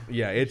game. Ooh.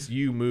 Yeah,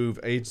 you move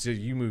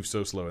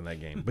so slow in that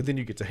game. But then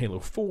you get to Halo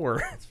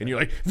 4 and you're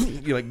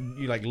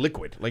like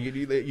liquid. Like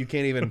you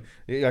can't even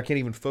I can't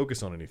even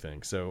focus on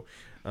anything. So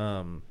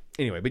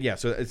anyway, but yeah,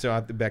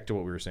 so back to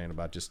what we were saying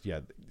about just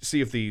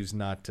Sea of Thieves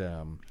not.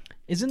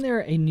 Isn't there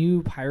a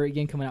new pirate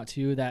game coming out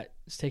too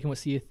that's taking what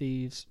Sea of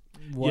Thieves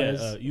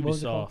was? Yeah,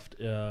 Ubisoft.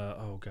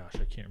 Oh gosh,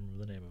 I can't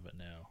remember the name of it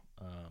now.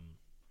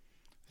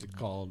 Is it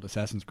called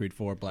Assassin's Creed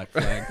 4 Black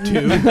Flag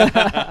 2?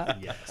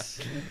 Yes.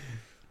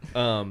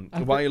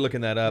 While you're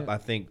looking that up, I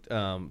think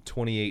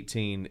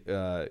 2018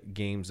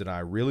 games that I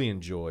really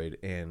enjoyed,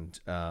 and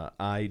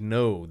I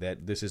know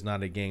that this is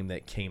not a game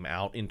that came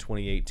out in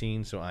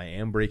 2018, so I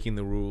am breaking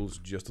the rules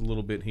just a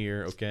little bit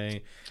here,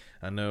 okay?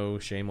 I know,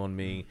 shame on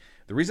me.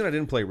 The reason I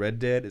didn't play Red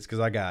Dead is because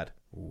I got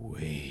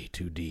way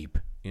too deep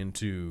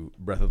into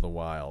Breath of the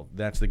Wild.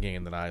 That's the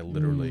game that I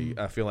literally,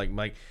 I feel like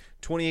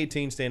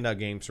 2018 standout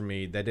games for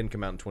me. That didn't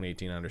come out in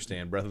 2018, I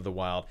understand. Breath of the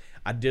Wild.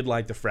 I did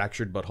like the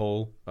Fractured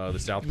Butthole, the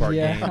South Park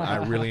game. I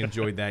really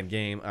enjoyed that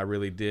game. I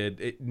really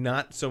did.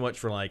 Not so much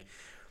for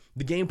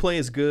the gameplay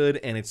is good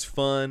and it's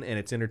fun and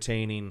it's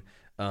entertaining.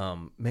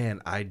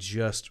 Man, I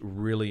just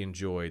really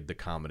enjoyed the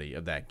comedy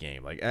of that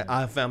game.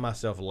 I found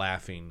myself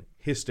laughing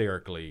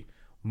hysterically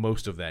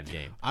most of that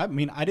game. I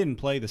mean, I didn't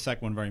play the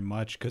second one very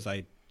much because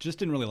I just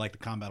didn't really like the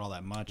combat all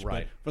that much.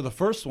 Right. But for the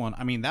first one,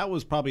 I mean, that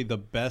was probably the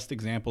best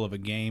example of a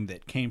game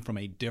that came from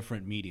a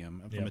different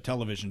medium, from a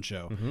television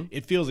show. Mm-hmm.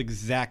 It feels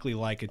exactly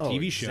like a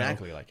TV show,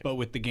 like it. But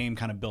with the game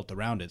kind of built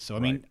around it. So, I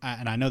mean,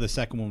 and I know the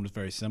second one was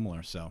very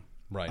similar. So,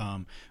 right.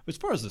 As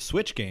far as the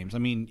Switch games, I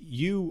mean,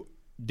 you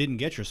didn't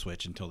get your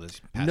Switch until this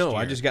past year. No,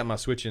 I just got my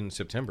Switch in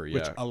September,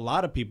 which a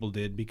lot of people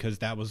did because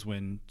that was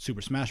when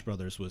Super Smash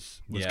Brothers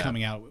was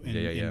coming out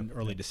in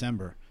early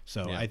December.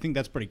 So I think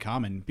that's pretty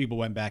common. People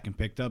went back and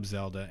picked up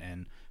Zelda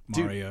and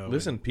Mario. Dude,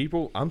 listen,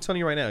 people, I'm telling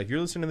you right now, if you're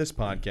listening to this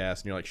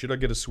podcast and you're like, should I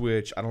get a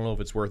Switch? I don't know if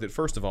it's worth it.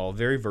 First of all,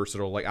 very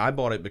versatile. I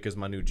bought it because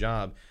my new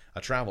job, I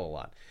travel a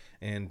lot.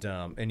 And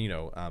you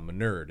know, I'm a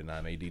nerd and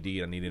I'm ADD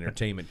and I need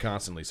entertainment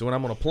constantly. So when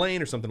I'm on a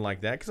plane or something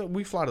like that, because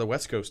we fly to the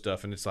West Coast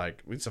stuff and it's a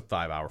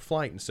 5-hour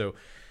flight. And so,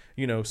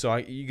 you know,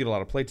 you get a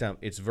lot of playtime.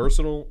 It's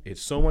versatile.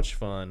 It's so much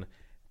fun.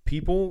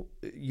 People,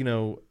 you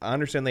know, I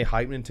understand they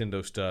hype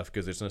Nintendo stuff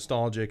because it's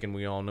nostalgic and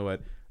we all know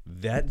it.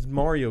 That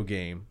Mario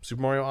game,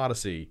 Super Mario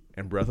Odyssey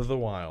and Breath of the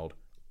Wild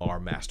are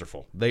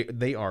masterful.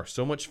 They are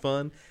so much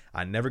fun.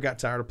 I never got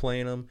tired of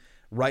playing them.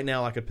 Right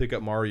now, I could pick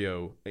up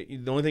Mario.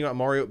 The only thing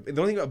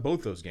about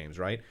both those games,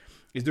 right,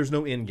 is there's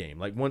no end game.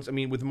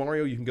 With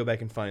Mario, you can go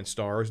back and find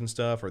stars and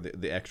stuff, or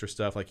the extra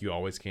stuff, like you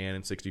always can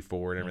in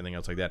 64 and everything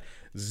else like that.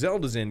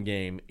 Zelda's end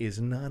game is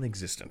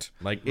non-existent.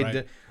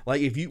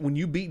 When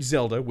you beat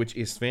Zelda, which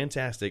is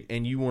fantastic,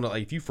 and you want to,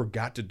 if you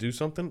forgot to do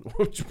something,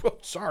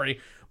 sorry,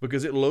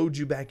 because it loads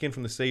you back in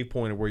from the save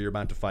point of where you're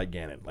about to fight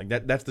Ganon.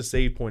 That's the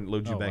save point it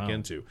loads you back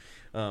into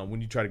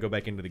when you try to go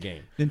back into the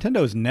game.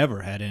 Nintendo's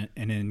never had an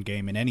end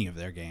game in any of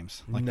their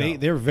games.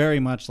 They're very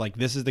much like,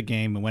 this is the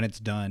game, and when it's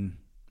done,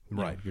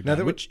 right, you're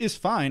done, which is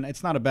fine.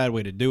 It's not a bad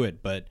way to do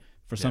it, but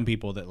for some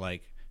people that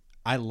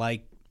I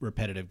like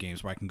repetitive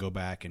games where I can go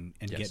back and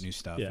get new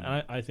stuff. Yeah,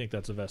 and I think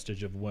that's a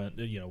vestige of when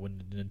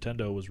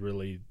Nintendo was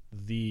really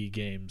the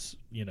game's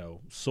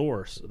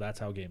source. That's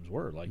how games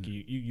were.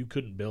 You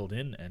couldn't build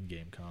in end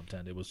game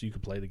content. It was, you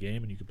could play the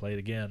game and you could play it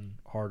again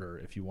harder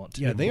if you want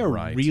to. Yeah, they are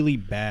really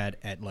bad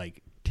at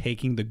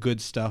taking the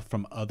good stuff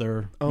from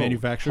other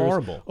manufacturers.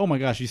 Horrible. Oh my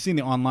gosh, you've seen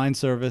the online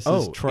service?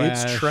 It's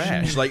trash. It's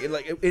trash.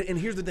 And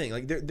here's the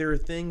thing: there are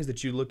things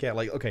that you look at,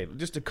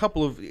 just a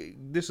couple of.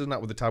 This is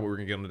not what the topic we're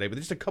going to get on today, but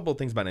just a couple of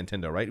things about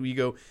Nintendo, right? You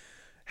go,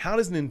 how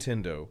does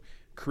Nintendo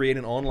create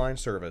an online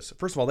service?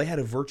 First of all, they had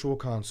a virtual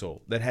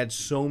console that had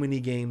so many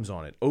games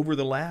on it over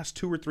the last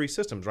 2 or 3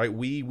 systems, right?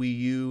 Wii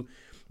U.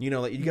 You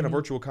got a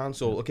virtual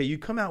console. Okay, you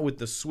come out with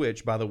the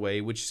Switch, by the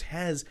way, which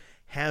has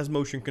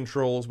motion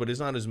controls, but it's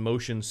not as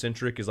motion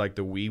centric as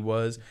the Wii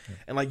was.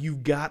 And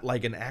you've got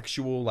an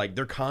actual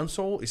their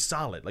console is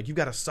solid. You've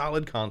got a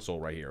solid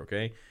console right here,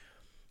 okay?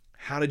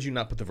 How did you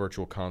not put the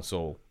virtual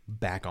console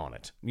back on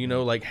it?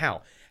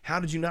 How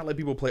did you not let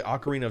people play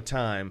Ocarina of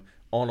Time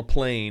on a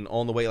plane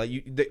on the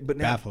way? But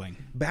now,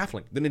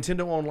 baffling. The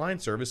Nintendo Online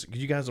service,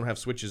 because you guys don't have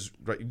Switches,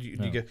 right?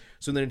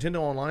 So the Nintendo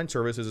Online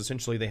service is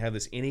essentially, they have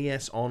this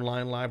NES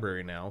online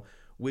library now,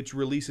 which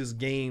releases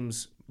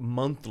games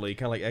monthly,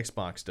 kind of like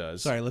Xbox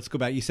does. Sorry, let's go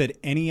back. You said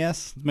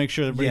NES? Make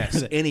sure that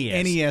yes,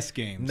 NES. NES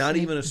games. Not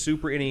even a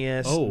Super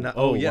NES. Yeah.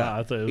 Wow,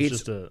 I thought it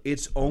was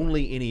it's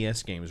only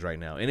NES games right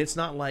now. And it's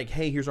not like,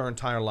 hey, here's our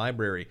entire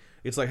library.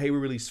 It's like, hey, we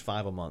release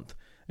 5 a month.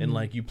 And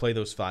you play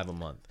those 5 a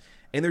month.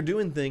 And they're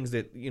doing things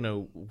that,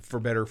 for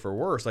better or for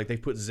worse, they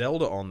put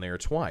Zelda on there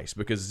twice,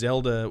 because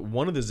Zelda,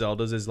 one of the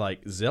Zeldas is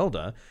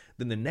Zelda.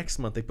 Then the next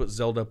month they put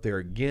Zelda up there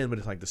again, but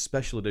it's the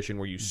special edition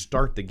where you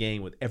start the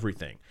game with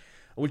everything,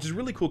 which is a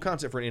really cool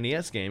concept for an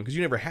NES game, because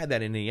you never had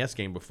that in an NES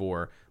game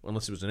before,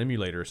 unless it was an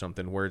emulator or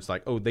something, where it's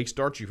they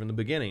start you from the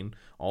beginning.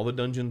 All the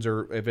dungeons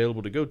are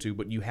available to go to,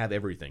 but you have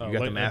everything. You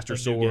got the Master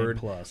Sword. New Game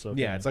Plus.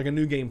 Okay. Yeah, it's like a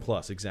New Game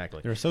Plus,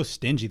 exactly. They're so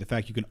stingy, the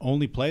fact you can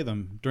only play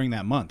them during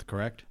that month,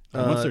 correct?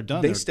 Once they're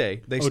done, they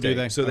stay. They stay. Do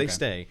they? So they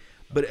stay.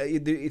 But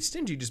it's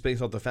stingy just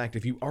based off the fact,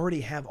 if you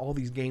already have all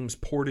these games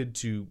ported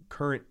to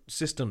current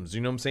systems, you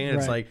know what I'm saying?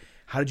 Right. It's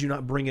how did you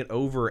not bring it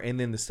over? And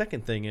then the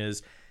second thing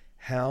is,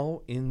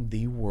 how in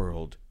the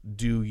world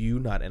do you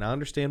not? And I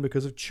understand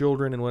because of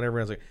children and whatever.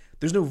 I was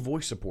there's no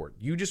voice support.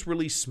 You just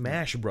release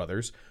Smash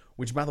Brothers,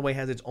 which, by the way,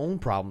 has its own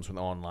problems with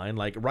online.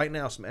 Right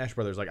now, Smash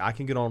Brothers, I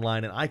can get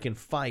online and I can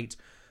fight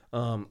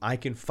I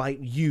can fight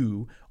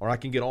you, or I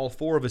can get all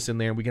 4 of us in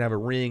there and we can have a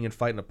ring and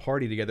fight in a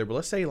party together. But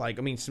let's say, like,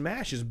 I mean,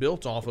 Smash is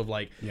built off of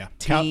like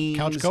teams,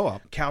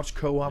 couch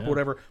co-op,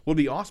 whatever. What would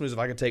be awesome is if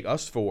I could take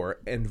us 4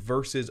 and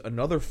versus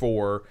another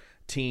 4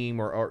 team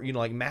or you know,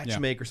 like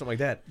matchmake or something like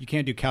that. You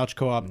can't do couch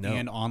co-op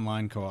and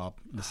online co-op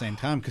at the same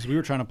time, because we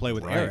were trying to play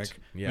with Eric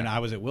when I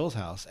was at Will's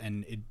house,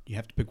 and you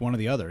have to pick one or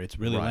the other. It's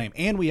really lame,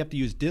 and we have to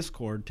use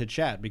Discord to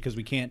chat because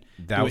we can't.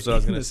 That was what I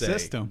was going to say.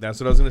 System.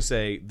 That's what I was going to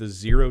say. The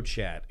zero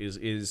chat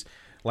is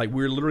like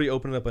we're literally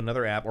opening up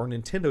another app, or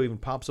Nintendo even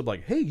pops up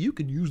like, "Hey, you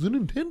can use the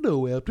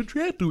Nintendo app to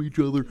chat to each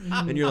other,"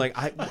 and you're like,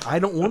 "I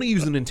don't want to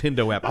use the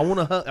Nintendo app. I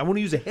want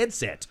to use a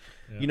headset."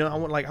 You know,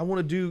 I want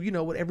to do, you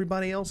know, what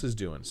everybody else is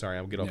doing. Sorry,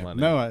 I'll get off my.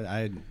 No,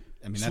 I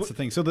mean, that's the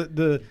thing. So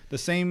the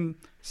same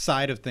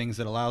side of things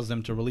that allows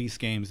them to release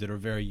games that are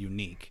very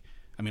unique.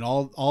 I mean,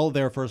 all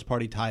their first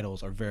party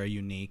titles are very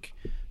unique,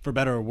 for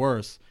better or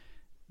worse.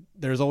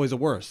 There's always a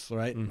worse,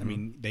 right? I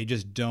mean, they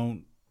just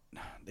don't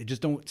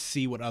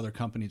see what other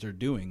companies are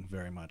doing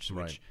very much.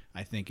 Which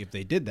I think if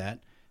they did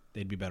that,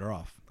 they'd be better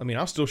off. I mean,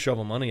 I'll still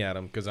shovel money at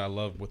them because I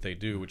love what they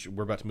do, which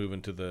we're about to move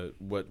into the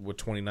what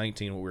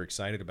 2019, what we're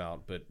excited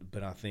about.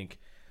 But I think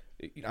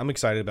I'm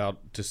excited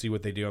about to see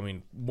what they do. I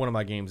mean, one of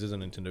my games is a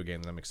Nintendo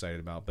game that I'm excited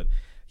about. But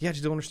yeah, I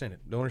just don't understand it.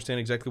 Don't understand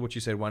exactly what you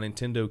said. Why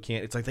Nintendo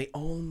can't? It's like they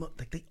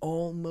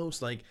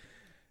almost like.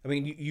 I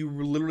mean, you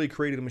literally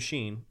created a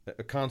machine,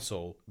 a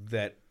console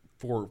that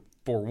for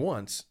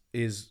once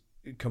is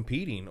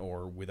competing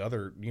or with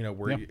other, you know,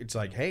 where it's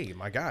like, hey,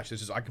 my gosh,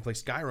 I can play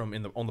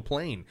Skyrim on the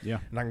plane,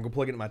 and I can go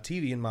plug it in my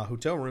TV in my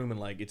hotel room, and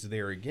like it's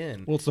there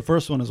again. Well, it's the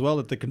first one as well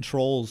that the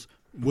controls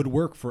would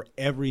work for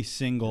every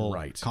single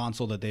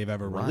console that they've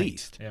ever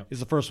released.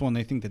 It's the first one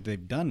they think that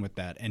they've done with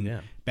that,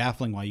 and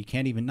baffling why you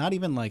can't not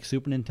even like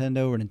Super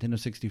Nintendo or Nintendo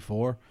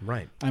 64.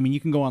 Right. I mean, you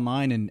can go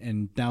online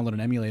and download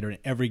an emulator in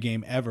every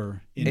game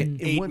ever in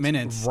 8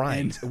 minutes.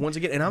 Right. Once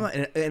again,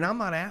 and I'm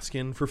not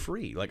asking for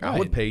free. Like I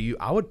would pay you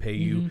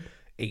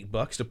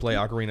 $8 to play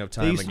Ocarina of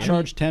Time. They used to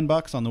charge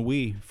 $10 on the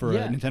Wii for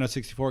a Nintendo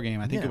 64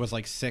 game. I think it was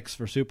like $6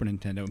 for Super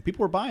Nintendo, and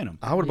people were buying them.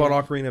 I would have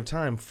bought Ocarina of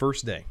Time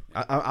first day.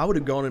 I would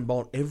have gone and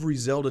bought every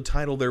Zelda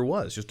title there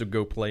was just to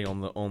go play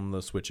on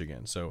the Switch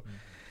again. So,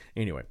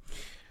 anyway,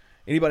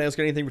 anybody else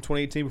got anything for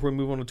 2018 before we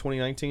move on to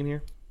 2019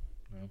 here?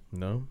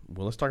 No.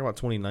 Well, let's talk about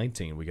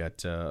 2019. We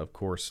got, of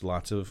course,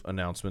 lots of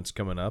announcements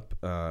coming up.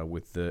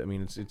 With the, I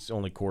mean, it's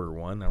only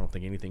Q1. I don't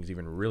think anything's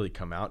even really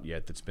come out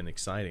yet that's been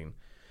exciting.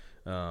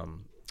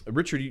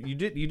 Richard, you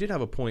did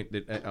have a point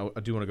that I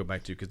do want to go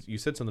back to, because you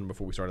said something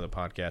before we started the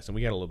podcast, and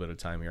we got a little bit of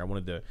time here. I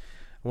wanted to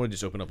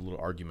just open up a little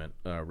argument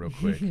real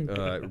quick.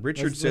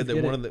 Richard said that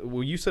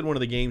you said one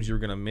of the games you were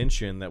going to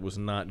mention that was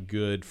not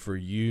good for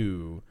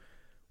you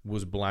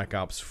was Black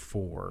Ops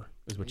 4,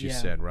 is what you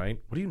said, right?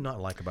 What do you not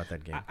like about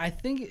that game? I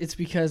think it's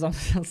because I'm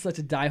such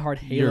a diehard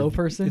Halo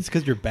person. It's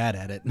because you're bad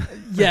at it.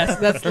 Yes,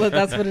 that's what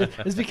it is.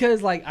 It's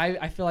because like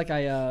I feel like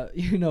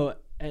you know,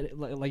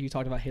 like you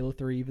talked about Halo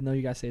 3, even though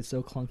you guys say it's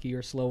so clunky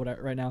or slow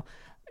right now,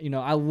 you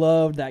know, I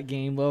loved that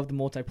game, loved the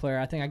multiplayer.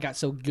 I think I got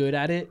so good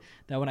at it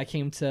that when I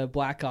came to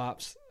Black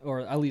Ops,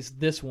 or at least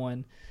this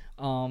one,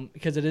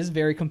 because it is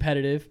very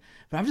competitive,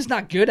 but I'm just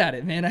not good at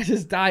it, man. I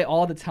just die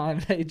all the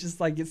time. I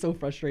just like get so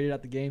frustrated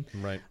at the game.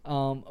 Right.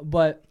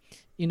 But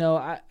you know,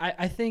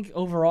 I think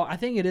overall, I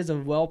think it is a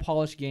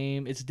well-polished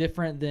game. It's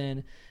different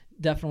than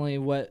definitely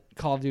what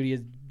Call of Duty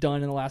has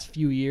done in the last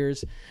few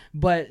years,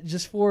 but it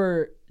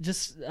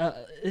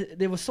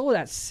was sold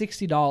at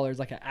 $60,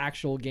 like an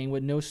actual game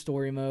with no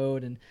story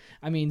mode. And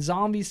I mean,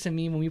 zombies, to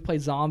me, when we play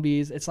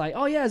zombies, it's like,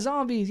 oh yeah,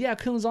 zombies, yeah,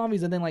 killing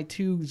zombies, and then like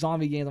 2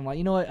 zombie games, I'm like,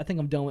 you know what, I think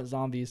I'm done with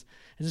zombies.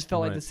 It just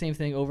felt like the same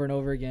thing over and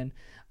over again.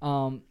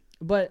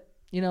 But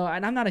you know,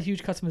 and I'm not a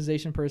huge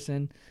customization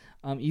person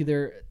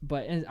either,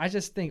 but I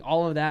just think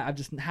all of that I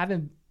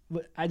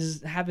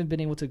just haven't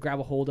been able to grab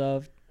a hold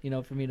of, you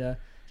know, for me to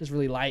just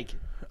really like.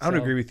 I would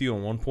agree with you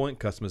on one point.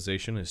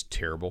 Customization is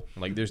terrible.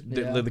 Like the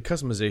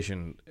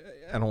customization,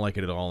 I don't like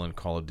it at all in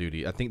Call of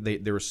Duty. I think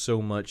there was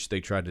so much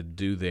they tried to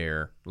do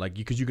there, like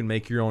because you can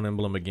make your own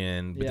emblem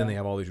again, but then they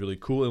have all these really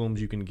cool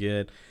emblems you can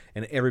get,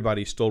 and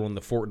everybody's stolen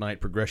the Fortnite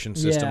progression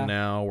system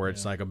now, where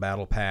it's like a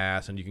battle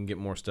pass and you can get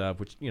more stuff,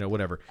 which, you know,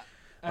 whatever.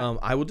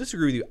 I will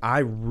disagree with you. I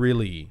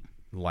really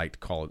liked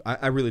Call of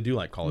I really do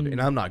like Call of Duty,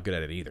 and I'm not good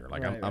at it either.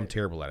 Like I'm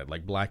terrible at it.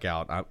 Like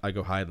Blackout, I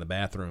go hide in the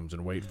bathrooms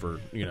and wait for,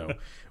 you know,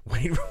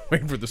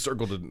 wait for the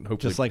circle to hopefully,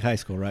 just like high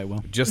school, right?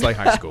 Well, just like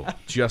high school,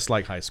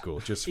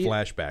 just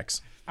flashbacks.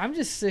 I'm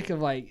just sick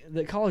of like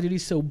the Call of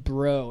Duty's so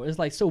bro. It's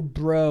like so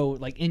bro,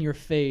 like in your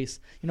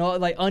face, you know,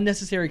 like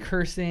unnecessary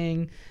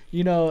cursing,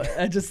 you know,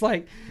 just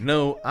like.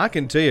 No, I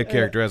can tell you a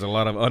character has a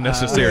lot of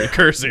unnecessary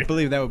cursing. I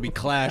believe that would be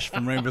Clash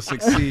from Rainbow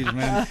Six Siege,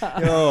 man.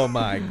 Oh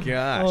my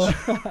gosh.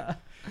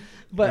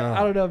 But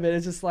I don't know, man.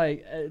 It's just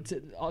like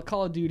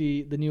Call of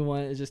Duty, the new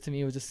one, is just to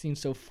me, it just seems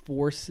so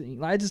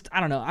forcing. I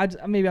don't know.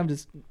 Maybe I'm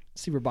just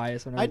super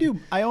biased.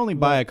 I only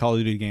buy a Call of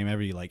Duty game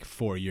every like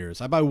 4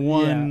 years. I buy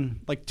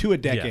one, like 2 a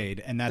decade,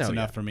 and that's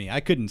enough for me. I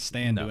couldn't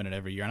stand doing it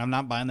every year, and I'm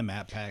not buying the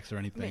map packs or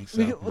anything.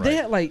 They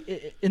had,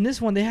 like in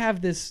this one, they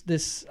have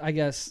this I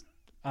guess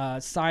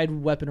side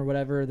weapon or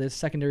whatever, this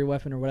secondary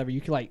weapon or whatever.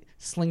 You can like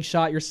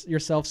slingshot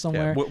yourself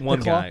somewhere.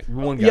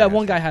 Yeah,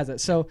 one guy has it.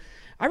 So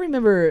I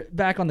remember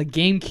back on the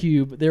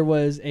GameCube, there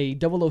was a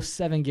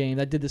 007 game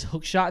that did this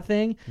hook shot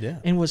thing,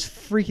 and was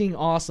freaking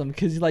awesome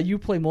because like you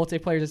play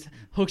multiplayer, just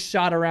hook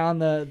shot around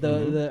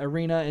the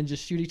arena and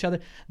just shoot each other.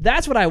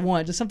 That's what I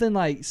want, just something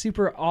like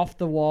super off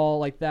the wall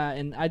like that.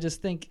 And I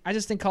just think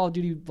Call of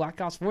Duty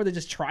Black Ops 4, they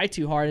just try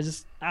too hard. It's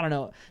just, I don't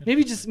know.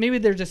 Maybe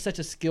there's just such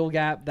a skill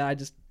gap that I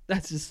just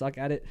suck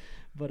at it.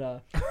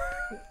 But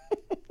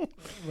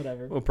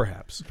whatever. Well,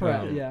 perhaps.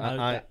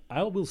 Yeah.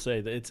 I will say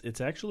that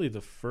it's actually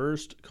the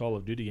first Call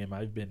of Duty game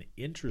I've been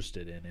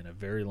interested in a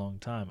very long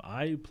time.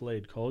 I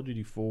played Call of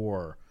Duty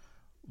 4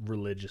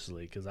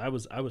 religiously because I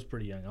was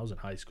pretty young. I was in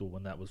high school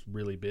when that was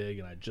really big,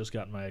 and I just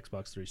gotten my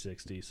Xbox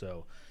 360.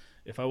 So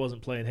if I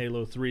wasn't playing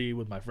Halo 3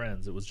 with my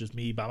friends, it was just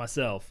me by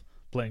myself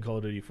playing Call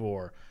of Duty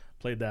 4.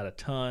 Played that a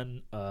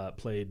ton.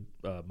 Played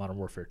Modern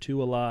Warfare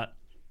 2 a lot.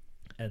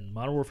 And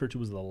Modern Warfare 2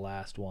 was the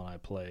last one I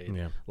played,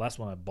 last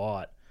one I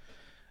bought.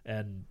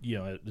 And,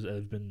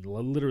 I've been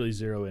literally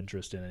zero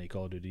interest in any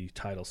Call of Duty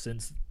title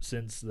since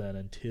then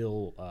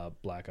until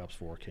Black Ops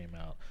 4 came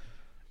out.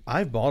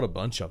 I've bought a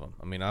bunch of them.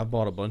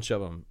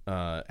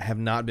 Have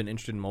not been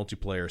interested in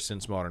multiplayer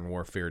since Modern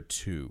Warfare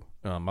 2.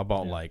 I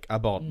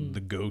bought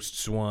the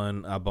Ghosts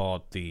one. I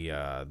bought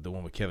the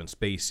one with Kevin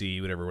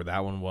Spacey, whatever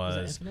that one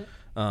was.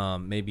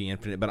 Maybe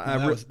Infinite, but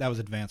that was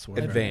Advanced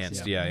Warfare.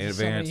 Advanced,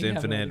 Advanced,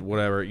 Infinite,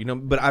 whatever.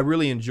 But I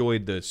really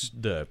enjoyed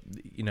the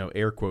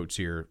air quotes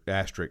here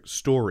asterisk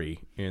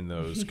story in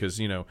those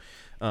because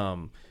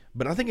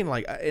But I'm thinking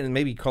and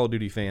maybe Call of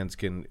Duty fans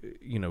can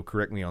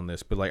correct me on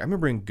this, but I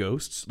remember in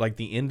Ghosts,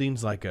 the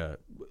ending's like a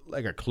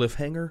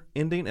cliffhanger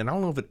ending, and I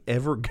don't know if it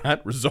ever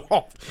got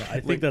resolved. I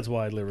think that's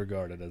widely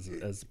regarded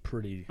as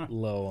pretty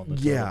low on the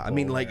totem yeah. I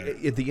mean,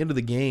 at the end of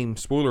the game,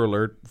 spoiler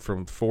alert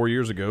from 4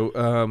 years ago,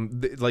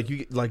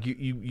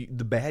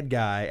 the bad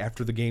guy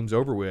after the game's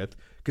over with.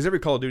 Because every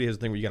Call of Duty has a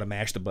thing where you got to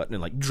mash the button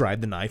and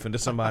drive the knife into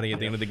somebody at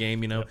the end of the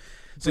game,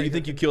 So you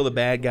think you kill the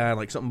bad guy,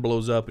 and something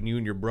blows up, and you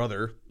and your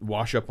brother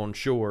wash up on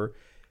shore,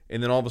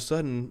 and then all of a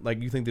sudden,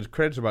 you think the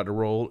credits are about to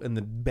roll, and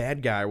the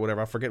bad guy or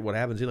whatever, I forget what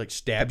happens, he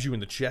stabs you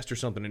in the chest or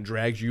something and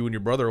drags you and your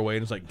brother away,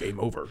 and it's game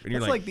over. And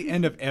you're the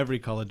end of every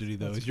Call of Duty,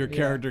 though, is your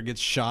character gets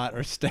shot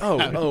or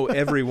stabbed. Oh,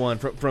 everyone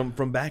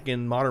from back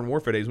in Modern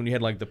Warfare days when you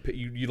had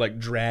you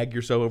drag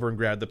yourself over and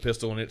grab the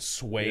pistol and it's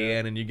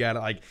swaying and you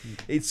gotta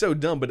it's so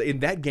dumb. But in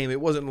that game, it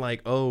wasn't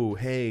oh,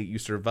 hey, you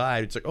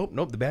survived. It's oh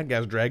nope, the bad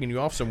guy's dragging you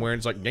off somewhere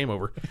and it's game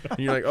over. And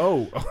you're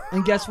oh.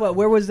 And guess what?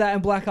 Where was that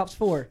in Black Ops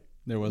 4?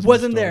 There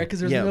wasn't there because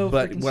there's no.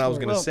 But what I was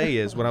going to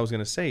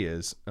say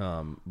is,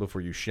 before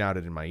you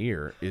shouted in my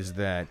ear, is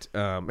that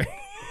I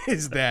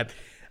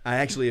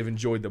actually have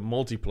enjoyed the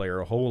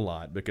multiplayer a whole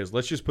lot because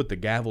let's just put the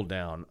gavel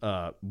down.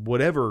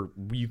 Whatever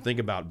you think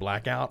about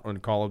Blackout on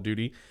Call of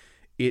Duty,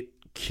 it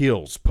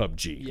kills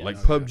PUBG.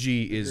 Yes.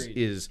 PUBG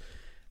is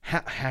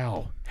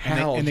how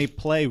and they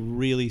play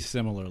really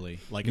similarly,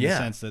 in the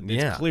sense that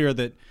it's clear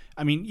that.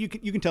 I mean, you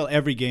can tell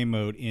every game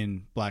mode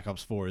in Black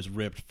Ops 4 is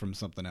ripped from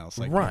something else.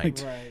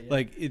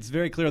 It's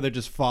very clear they're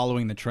just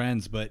following the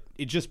trends, but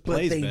it just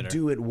plays better. But they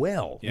do it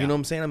well. Yeah. You know what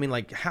I'm saying? I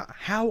mean,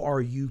 how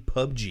are you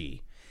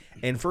PUBG?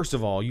 And first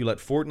of all, you let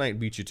Fortnite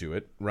beat you to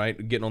it, right?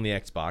 Getting on the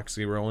Xbox.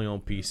 They were only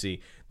on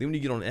PC. Then when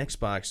you get on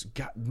Xbox,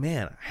 God,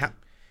 man,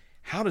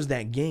 how does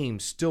that game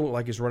still look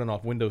like it's running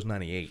off Windows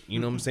 98? You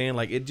know what I'm saying?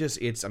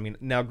 I mean,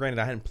 now granted,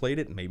 I hadn't played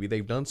it. Maybe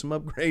they've done some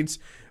upgrades,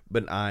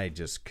 but I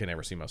just can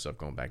never see myself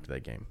going back to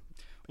that game.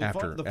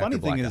 The funny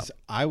thing is,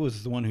 I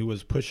was the one who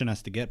was pushing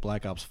us to get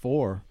Black Ops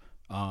 4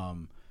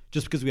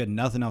 just because we had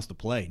nothing else to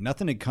play.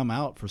 Nothing had come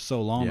out for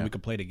so long that we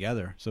could play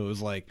together. So it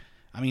was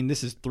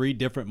this is 3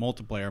 different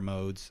multiplayer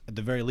modes. At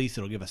the very least,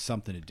 it'll give us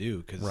something to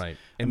do. Right.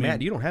 And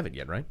Matt, you don't have it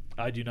yet, right?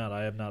 I do not.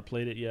 I have not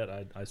played it yet.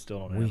 I still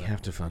don't have it. We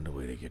have to find a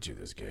way to get you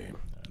this game.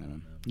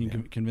 You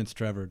can convince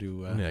Trevor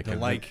to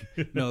like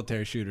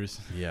military shooters.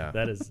 Yeah.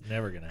 That is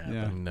never going to happen.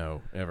 Yeah.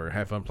 No, ever.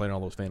 Have fun playing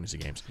all those fantasy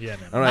games. Yeah,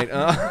 man. All right.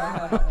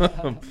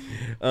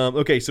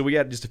 Okay, so we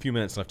got just a few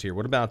minutes left here.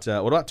 What about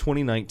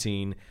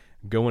 2019?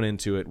 Going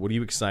into it, what are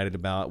you excited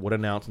about? What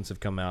announcements have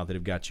come out that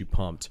have got you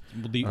pumped?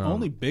 Well, the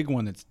only big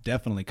one that's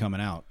definitely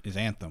coming out is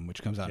Anthem,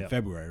 which comes out in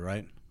February,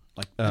 right?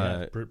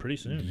 Pretty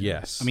soon.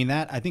 Yes. I mean,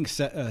 I think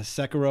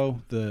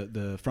Sekiro,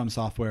 the From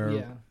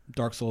Software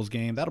Dark Souls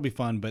game, that'll be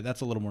fun, but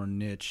that's a little more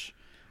niche.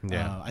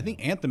 Yeah. I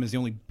think Anthem is the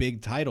only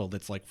big title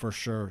that's for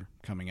sure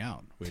coming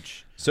out.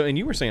 Which So, and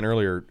you were saying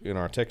earlier in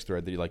our text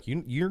thread that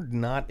you're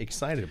not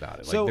excited about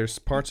it. Like there's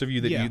parts of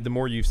you that the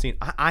more you've seen.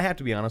 I have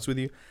to be honest with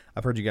you.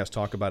 I've heard you guys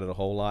talk about it a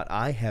whole lot.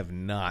 I have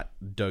not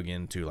dug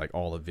into like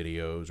all the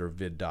videos or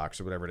vid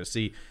docs or whatever to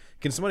see.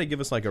 Can somebody give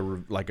us like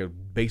a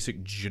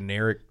basic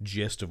generic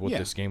gist of what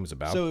this game is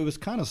about? So it was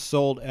kind of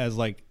sold as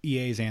like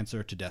EA's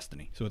answer to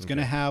Destiny. So it's going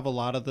to have a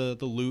lot of the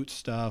loot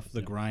stuff,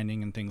 the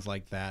grinding and things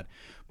like that.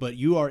 But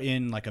you are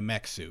in like a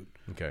mech suit.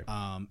 Okay.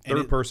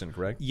 Third person,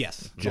 correct?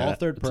 Yes. It's all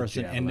third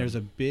person. And there's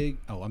a big.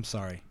 Oh, I'm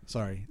sorry.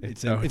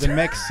 It's a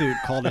mech suit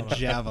called a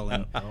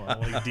Javelin. I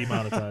want you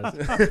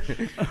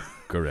demonetized.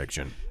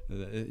 Correction.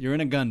 You're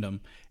in a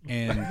Gundam,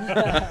 and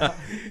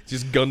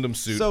just Gundam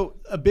suit. So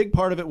a big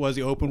part of it was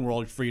the open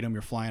world freedom.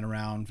 You're flying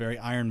around, very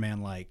Iron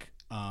Man like,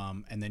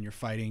 and then you're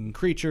fighting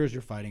creatures.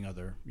 You're fighting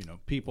other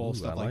people,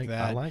 stuff like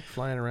that. I like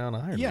flying around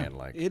Iron Man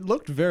like. It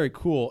looked very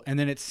cool, and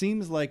then it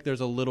seems like there's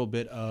a little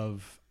bit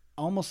of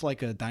almost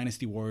like a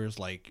Dynasty Warriors,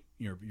 like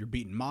you're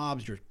beating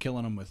mobs, you're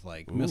killing them with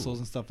like missiles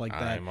and stuff like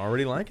that. I'm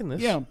already liking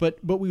this. Yeah, but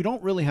we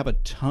don't really have a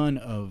ton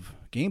of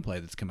gameplay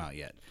that's come out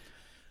yet.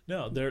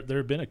 No, there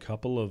have been a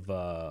couple of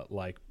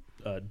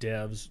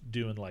devs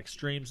doing like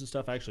streams and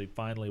stuff. I actually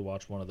finally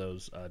watched one of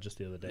those just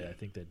the other day. I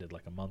think they did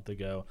like a month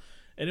ago,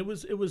 and it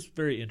was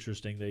very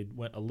interesting. They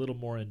went a little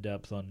more in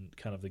depth on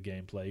kind of the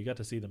gameplay. You got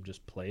to see them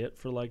just play it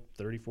for like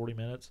 30-40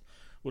 minutes,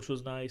 which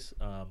was nice.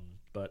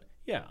 But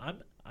yeah,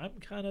 I'm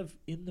kind of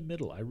in the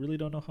middle. I really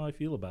don't know how I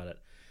feel about it.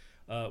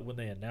 When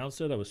they announced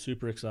it, I was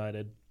super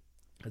excited.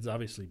 It's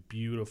obviously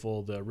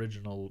beautiful. The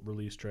original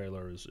release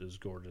trailer is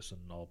gorgeous and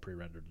all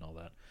pre-rendered and all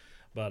that.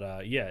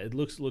 But yeah, it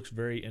looks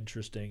very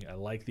interesting. I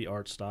like the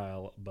art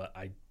style, but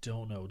I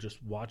don't know.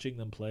 Just watching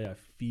them play,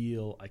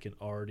 I can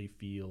already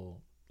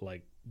feel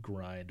like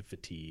grind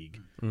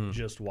fatigue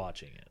just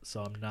watching it.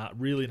 So I'm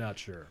not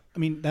sure. I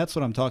mean, that's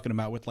what I'm talking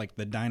about with like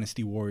the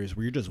Dynasty Warriors,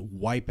 where you're just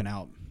wiping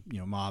out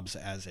mobs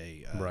as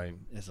a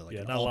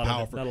not a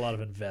lot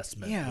of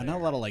investment. Yeah, not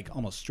a lot of like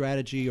almost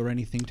strategy or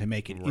anything to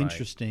make it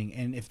interesting.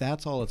 And if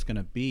that's all it's going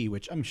to be,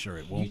 which I'm sure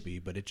it won't be,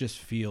 but it just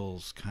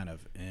feels kind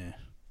of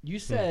You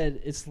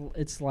said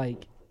it's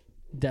like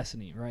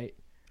Destiny, right?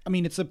 I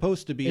mean, it's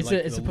supposed to be it's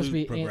supposed to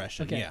be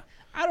progression. Okay. Yeah.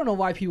 I don't know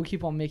why people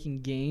keep on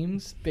making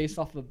games based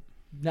off of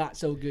not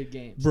so good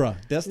games. Bruh,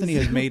 Destiny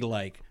has made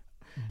like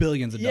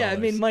billions of dollars. Yeah, I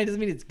mean, money doesn't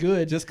mean it's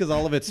good. Just because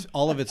all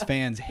of its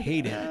fans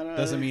hate it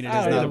doesn't mean it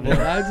is not good.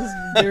 I'm just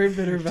very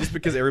bitter about just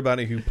because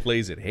everybody who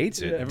plays it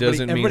hates it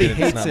doesn't mean everybody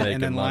hates it's not it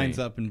and then money. lines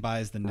up and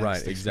buys the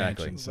next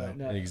expansion. So.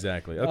 No.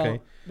 Exactly.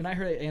 Okay. When I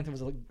heard Anthem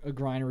was a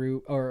grind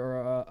route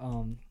or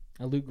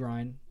a loot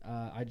grind,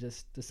 I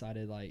just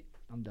decided like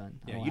I'm done.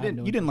 Yeah, you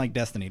didn't like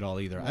Destiny at all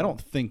either. No. I don't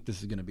think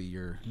this is going to be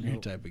your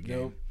type of game.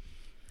 Nope.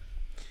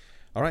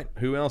 All right,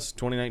 who else?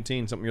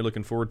 2019, something you're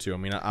looking forward to? I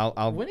mean,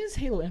 I'll. When is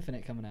Halo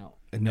Infinite coming out?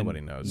 Nobody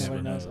knows.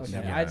 Nobody knows.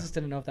 Okay. I just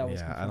didn't know if that was.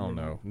 Yeah, I don't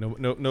know.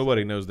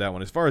 Nobody knows that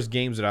one. As far as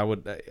games that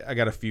I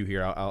got a few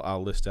here.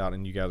 I'll list out,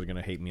 and you guys are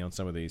gonna hate me on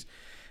some of these.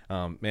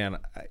 Man,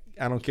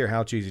 I don't care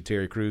how cheesy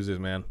Terry Crews is,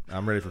 man.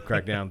 I'm ready for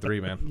Crackdown 3,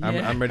 man.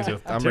 I'm ready to.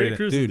 Terry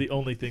Crews is the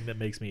only thing that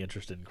makes me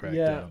interested in Crackdown.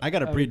 Yeah. I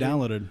got it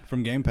pre-downloaded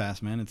from Game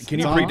Pass, man. Can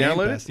you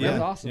pre-download it? Yeah,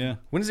 that's awesome. Yeah.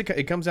 When does it?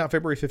 It comes out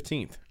February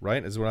 15th,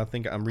 right? Is what I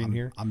think I'm reading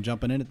here. I'm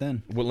jumping in it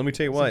then. Well, let me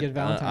tell you It's a what. good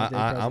Valentine's Day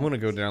I'm gonna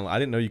go down. I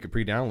didn't know you could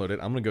pre-download it.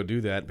 I'm gonna go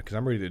do that because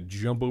I'm ready to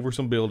jump over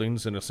some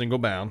buildings in a single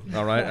bound.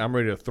 All right, I'm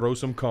ready to throw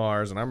some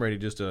cars, and I'm ready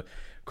just to.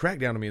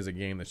 Crackdown to me is a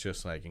game that's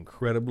just like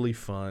incredibly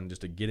fun,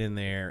 just to get in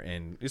there,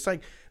 and it's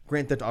like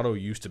Grand Theft Auto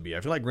used to be. I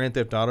feel like Grand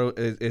Theft Auto,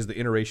 as the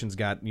iterations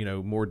got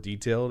more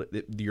detailed,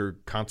 your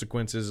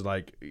consequences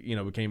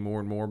became more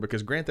and more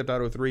because Grand Theft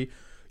Auto 3.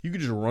 You could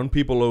just run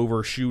people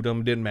over, shoot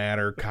them, didn't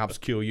matter. Cops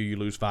kill you, you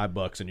lose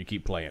 $5, and you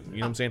keep playing. You know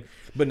what I'm saying?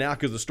 But now,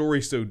 because the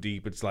story's so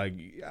deep, it's like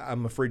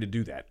I'm afraid to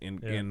do that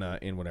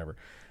in whatever.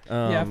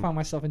 I found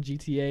myself in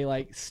GTA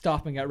like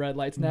stopping at red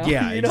lights now.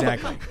 Yeah,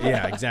 exactly.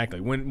 Yeah,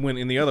 exactly. When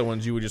in the other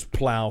ones you would just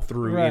plow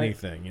through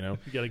anything. You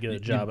got to get a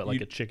job at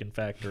like a chicken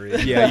factory.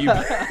 Yeah, you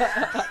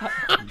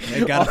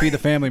got to feed the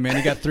family, man.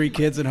 You got 3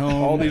 kids at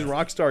home. All these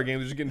Rockstar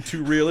games are just getting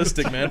too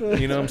realistic, man.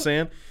 You know what I'm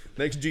saying?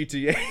 Next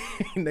GTA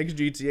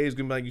is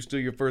gonna be like you steal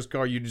your first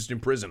car, you're just in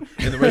prison,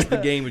 and the rest of the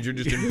game is you're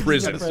just in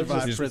prison.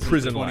 Just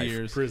prison life. 20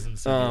 years. Prison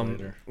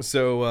simulator.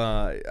 So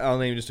I'll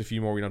name just a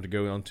few more. We don't have to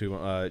go on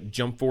to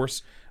Jump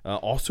Force.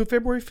 Also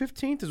February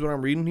 15th is what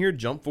I'm reading here.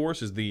 Jump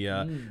Force is the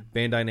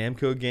Bandai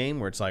Namco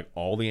game where it's like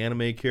all the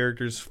anime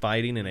characters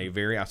fighting in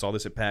a I saw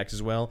this at PAX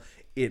as well.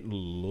 It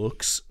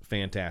looks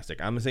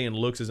fantastic. I'm saying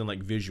looks as in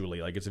like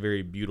visually, like it's a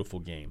very beautiful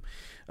game.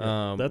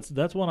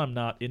 That's one I'm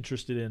not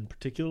interested in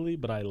particularly,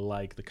 but I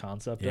like the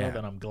concept of,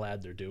 and I'm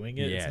glad they're doing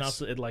it.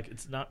 Yes.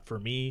 It's not for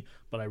me,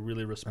 but I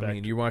really respect. I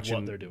mean, you're watching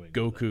what they're doing.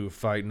 Goku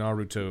fight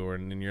Naruto,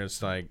 and you're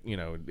just like,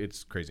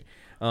 it's crazy.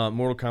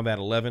 Mortal Kombat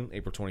 11,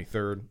 April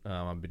 23rd.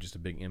 I'm just a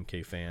big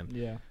MK fan.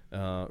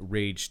 Yeah.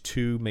 Rage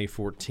 2, May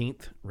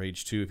 14th.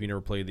 Rage 2, if you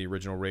never played the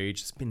original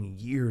Rage, it's been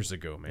years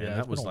ago, man. Yeah,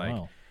 that was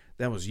like.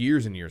 That was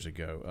years and years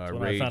ago. That's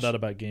when Rage. I found out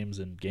about games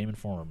in Game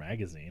Informer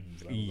magazine.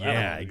 So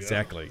Yeah,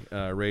 exactly.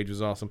 Rage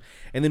was awesome.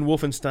 And then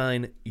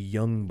Wolfenstein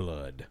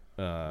Youngblood,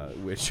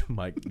 which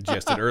Mike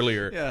jested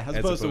earlier. Yeah, as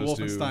opposed to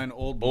Wolfenstein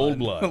Old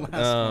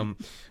Blood.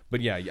 But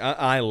yeah,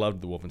 I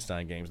loved the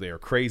Wolfenstein games. They are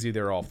crazy.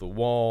 They're off the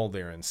wall.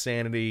 They're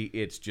insanity.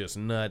 It's just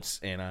nuts,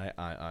 and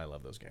I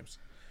love those games.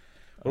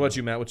 What about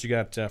you, Matt? What you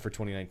got for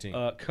 2019?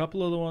 A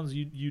couple of the ones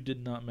you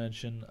did not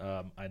mention.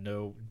 I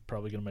know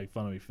probably going to make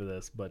fun of me for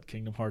this, but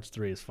Kingdom Hearts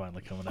 3 is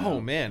finally coming out.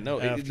 Oh man, no,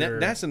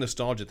 that's a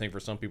nostalgia thing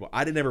for some people.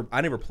 I've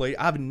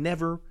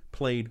never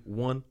played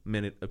 1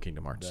 minute of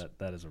Kingdom Hearts.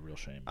 That is a real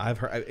shame. I've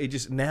heard it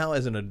just now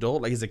as an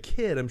adult, like as a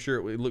kid, I'm sure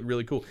it would look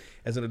really cool.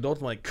 As an adult,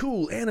 I'm like,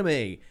 cool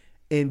anime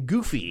and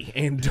Goofy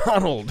and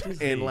Donald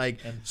and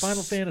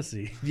Final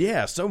Fantasy.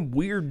 Yeah, some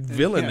weird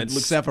villain that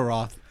looks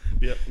Sephiroth.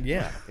 Yep.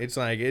 Yeah, it's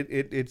like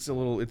it's a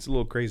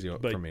little crazy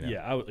for me now.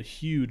 Yeah, I was a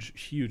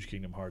huge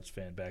Kingdom Hearts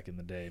fan back in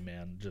the day,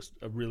 man. Just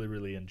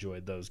really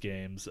enjoyed those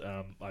games.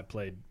 I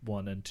played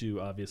 1 and 2.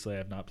 Obviously, I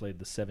have not played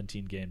the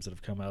 17 games that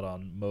have come out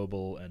on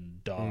mobile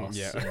and DOS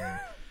and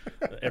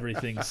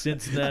everything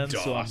since then.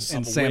 So I'm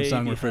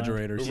Samsung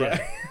refrigerators.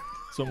 Yeah.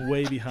 So I'm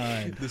way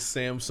behind. The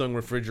Samsung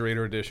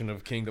refrigerator edition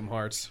of Kingdom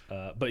Hearts.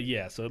 But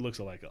yeah, so it looks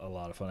like a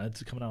lot of fun.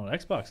 It's coming out on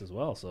Xbox as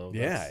well. So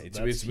yeah,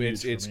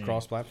 it's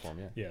cross-platform.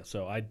 Yeah.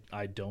 So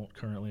I don't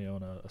currently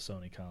own a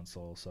Sony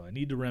console, so I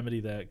need to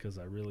remedy that because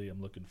I really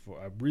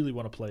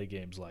want to play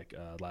games like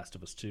Last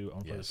of Us 2. I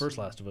want to play the first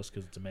Last of Us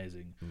because it's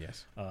amazing.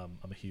 Yes. I'm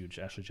a huge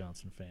Ashley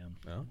Johnson fan.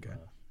 Okay.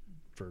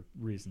 For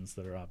reasons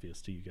that are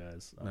obvious to you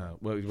guys.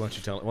 Why don't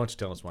you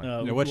tell us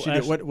why? What does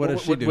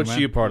she do? What's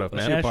she a part of,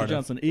 man? Ashley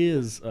Johnson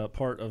is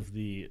part of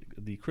the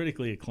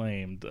critically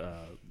acclaimed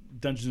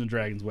Dungeons and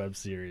Dragons web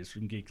series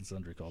from Geek and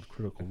Sundry called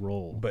Critical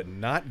Role. But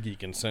not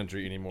Geek and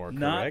Sundry anymore, correct?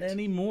 Not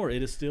anymore.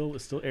 It still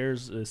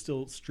airs. It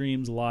still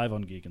streams live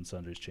on Geek and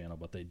Sundry's channel,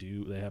 but they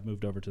have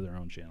moved over to their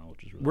own channel,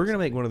 which is really. We're gonna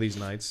make one of these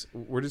nights.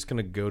 We're just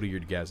gonna go to your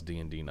guys'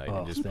 D&D night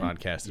and just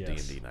podcast a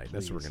D&D night.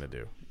 That's what we're gonna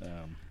do.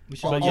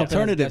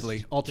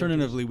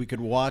 Alternatively, we could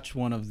watch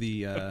one of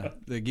the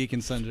Geek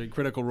and Sundry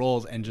Critical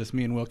Roles, and just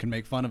me and Will can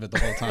make fun of it the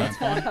whole time,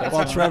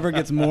 while Trevor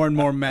gets more and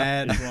more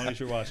mad. As long as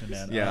you're watching,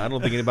 man. Yeah, I don't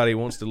think anybody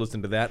wants to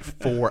listen to that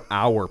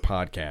 4-hour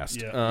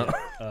podcast.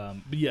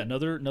 But yeah,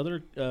 another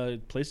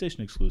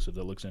PlayStation exclusive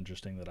that looks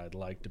interesting that I'd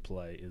like to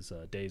play is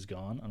Days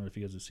Gone. I don't know if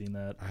you guys have seen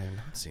that. I have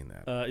not seen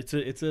that.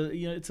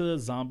 It's a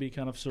zombie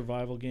kind of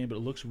survival game, but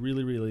it looks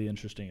really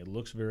interesting. It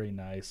looks very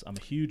nice. I'm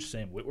a huge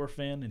Sam Witwer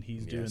fan, and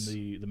he's doing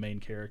the main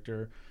character.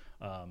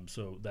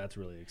 So that's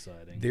really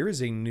exciting. There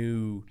is a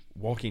new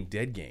Walking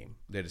Dead game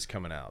that is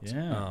coming out.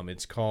 Yeah.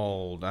 It's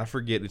called, I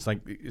forget.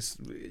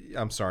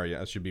 I'm sorry,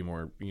 I should be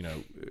more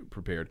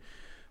prepared.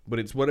 But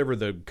it's whatever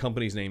the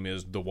company's name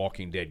is, the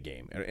Walking Dead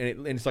game,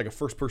 and it's like a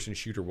first-person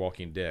shooter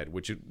Walking Dead,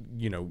 which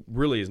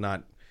really has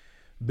not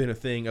been a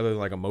thing other than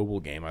like a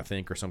mobile game, I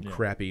think, or some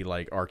crappy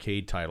like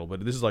arcade title.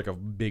 But this is like a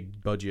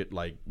big budget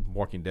like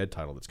Walking Dead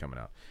title that's coming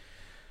out.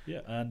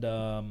 Yeah,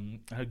 and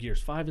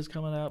Gears 5 is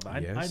coming out. But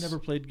I never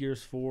played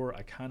Gears 4.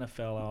 I kind of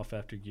fell off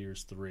after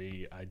Gears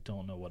 3. I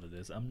don't know what it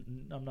is. I'm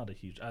not a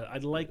huge. I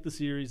like the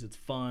series. It's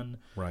fun.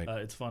 Right.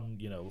 It's fun.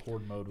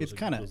 Horde mode. Was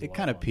it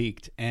kind of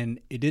peaked, and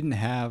it didn't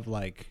have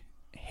like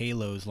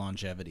Halo's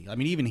longevity. I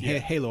mean, even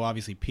Halo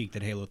obviously peaked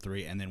at Halo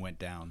 3 and then went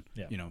down.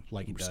 Yeah.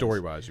 Like it does.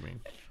 Story-wise, you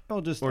mean? Well,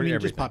 just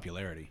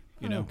popularity.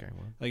 Okay,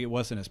 well. Like it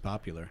wasn't as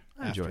popular.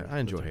 I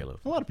enjoy Halo.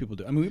 A lot of people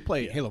do. I mean, we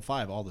play Halo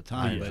 5 all the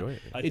time. I enjoy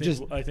it.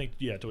 I think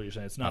to what you're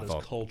saying, it's not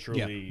as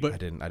culturally. But I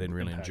didn't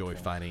really enjoy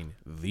fighting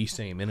the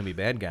same enemy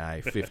bad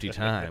guy 50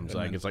 times.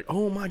 It's like,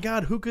 oh my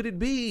god, who could it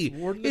be?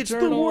 It's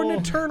the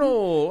Warden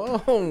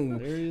Eternal. Oh,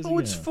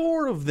 it's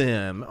 4 of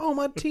them. Oh,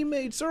 my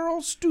teammates are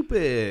all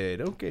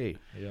stupid. Okay.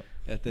 Yep.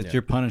 That's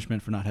your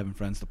punishment for not having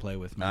friends to play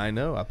with, man. I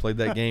know. I played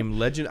that game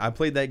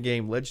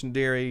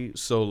Legendary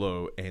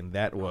solo, and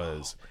that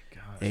was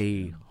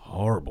a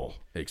horrible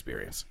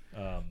experience.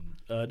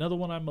 Another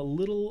one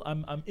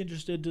I'm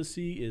interested to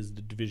see is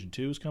the Division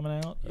 2 is coming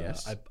out.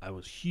 Yes. I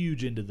was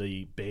huge into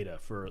the beta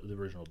for the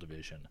original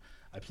Division.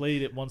 I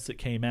played it once it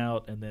came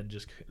out, and then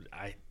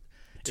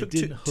it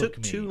didn't hook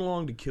me. Too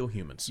long to kill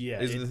humans.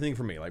 Yeah, is the thing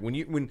for me. Like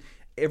when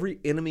every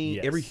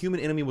human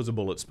enemy was a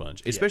bullet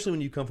sponge, especially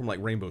when you come from like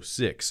Rainbow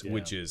Six,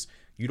 which is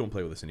you don't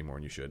play with this anymore,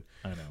 and you should.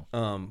 I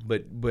know.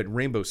 But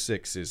Rainbow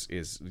Six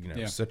is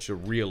such a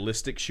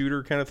realistic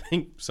shooter kind of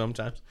thing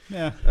sometimes.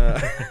 Yeah.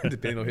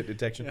 Depending on hit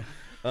detection.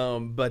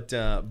 But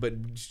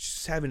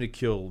just having to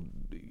kill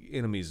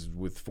enemies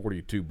with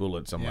 42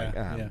 bullets, I'm like,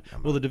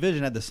 well, the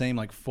Division had the same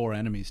like 4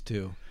 enemies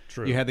too.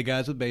 True. You had the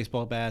guys with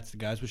baseball bats, the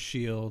guys with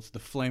shields, the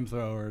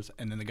flamethrowers,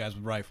 and then the guys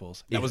with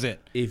rifles. That was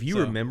it. If you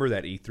remember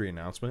that E3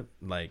 announcement,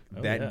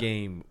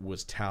 game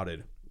was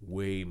touted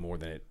way more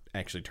than it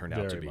actually turned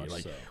out to be.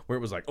 Where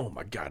it was like, oh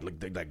my god,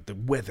 like the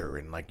weather,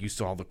 and like you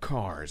saw the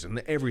cars and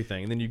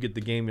everything, and then you get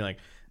the game, you're like,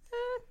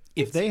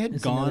 if they had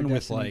gone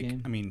with like,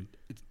 game? I mean,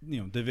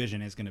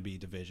 Division is going to be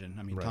Division.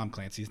 I mean, Right. Tom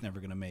Clancy's never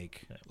going to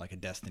make like a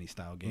Destiny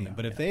style game. No.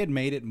 But if they had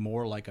made it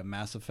more like a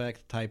Mass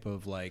Effect type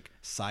of like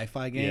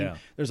sci-fi game, Yeah.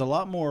 there's a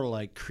lot more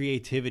like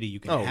creativity you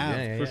can Oh, have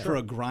yeah, yeah, for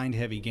a grind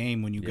heavy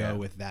game when you Yeah. go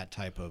with that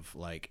type of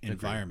like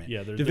environment.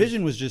 Yeah, there-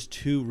 Division was just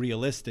too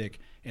realistic,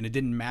 and it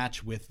didn't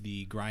match with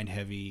the grind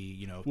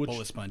heavy, Which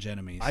bullet sponge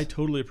enemies. I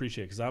totally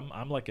appreciate because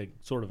I'm like a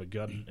sort of a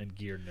gun and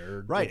gear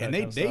nerd. right, with that and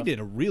kind of they stuff. did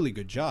a really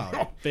good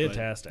job.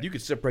 Fantastic. You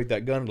could separate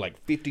that gun into like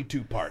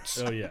 52 parts.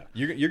 Oh, yeah.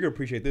 You're gonna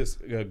appreciate this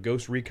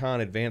Ghost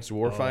Recon Advanced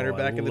Warfighter I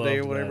back in the day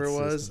or loved whatever that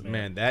it was. system,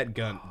 man, that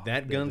gun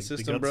the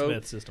system, bro.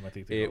 gunsmith system, I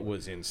think they It call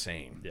was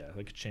insane. Yeah,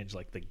 they could change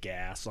like the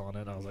gas on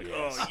it. I was like,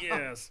 oh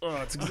yes, oh,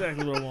 it's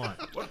exactly what I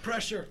want. What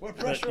pressure am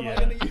yeah. I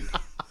going to use?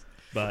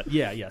 But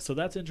yeah. So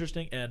that's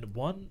interesting. And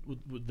one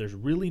there's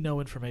really no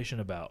information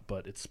about,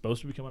 but it's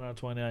supposed to be coming out in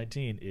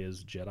 2019.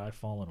 Is Jedi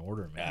Fallen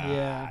Order, man?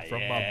 Yeah.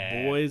 From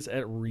my boys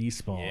at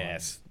Respawn.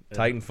 Yes, And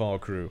Titanfall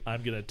crew.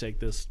 I'm gonna take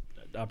this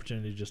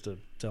opportunity just to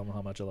tell them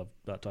how much I love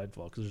about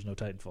Titanfall because there's no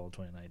Titanfall in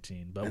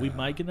 2019, but we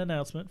might get an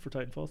announcement for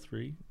Titanfall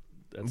 3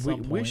 at some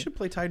point. We should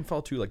play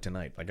Titanfall 2 like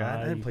tonight. Like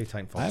I didn't play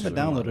Titanfall. I have it 2.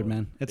 downloaded,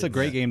 man. It's a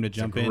great game to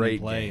jump in great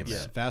and play. game. It's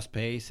Yeah. fast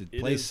paced. It It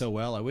plays is. so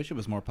well. I wish it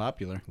was more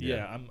popular.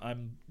 Yeah,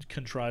 I'm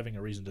contriving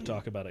a reason to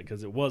talk about it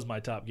because it was my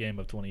top game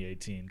of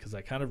 2018 because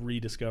I kind of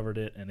rediscovered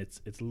it and it's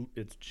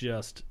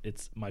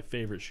my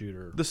favorite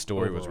shooter. The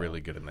story was overall.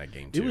 really good in that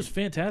game too. It was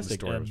fantastic.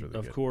 The story and was really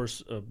of good.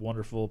 course, a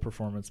wonderful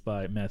performance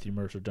by Matthew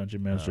Mercer,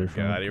 Dungeon Master.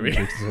 from God, here we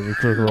go.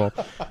 Critical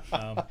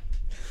Role.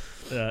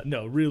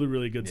 No, really,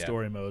 really good Yeah.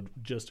 story mode.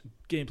 Just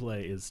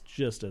gameplay is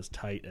just as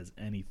tight as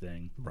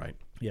anything. Right.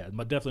 Yeah,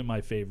 definitely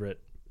my favorite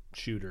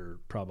shooter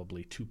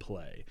probably to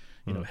play.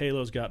 You know,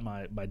 Halo's got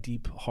my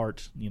deep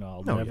heart. You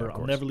know, Oh, yeah, of I'll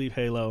course. never leave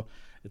Halo.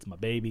 It's my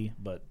baby,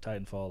 but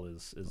Titanfall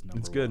is number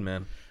It's good, one.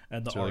 man.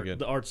 And the It's really art, good.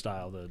 the art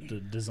style, the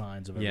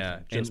designs of everything, Yeah,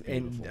 just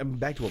and beautiful.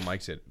 back to what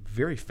Mike said,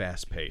 very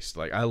fast paced.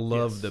 Like I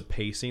love Yes. the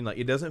pacing. Like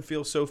it doesn't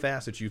feel so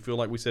fast that you feel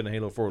like we said in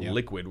Halo 4 Yeah.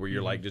 Liquid, where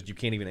you're like just you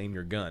can't even aim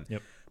your gun.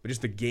 Yep. But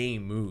just the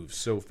game moves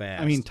so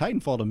fast. I mean,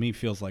 Titanfall to me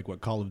feels like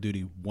what Call of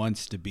Duty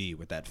wants to be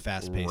with that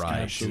fast paced kind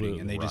Right. of shooting,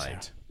 and they Right.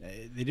 just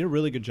they did a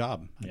really good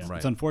job. Yeah. Right.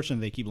 It's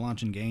unfortunate they keep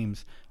launching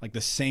games like the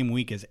same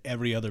week as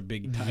every other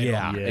big title. yeah,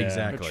 Yeah. They're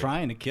exactly.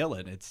 trying to kill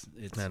it. It's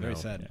I very know.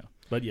 sad. Yeah.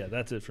 But yeah,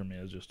 that's it for me.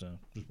 I was just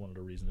wanted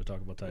a reason to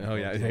talk about Titanfall. Oh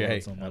yeah, 'cause I love hey,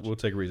 it so much. we'll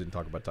take a reason to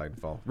talk about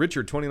Titanfall.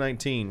 Richard,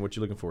 2019, what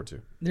you looking forward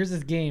to? There's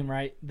this game,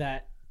 right,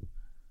 that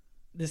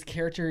this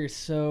character is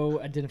so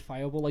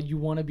identifiable. Like you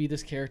want to be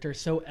this character,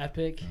 so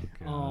epic.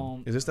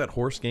 Is this that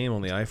horse game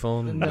on the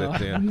iPhone?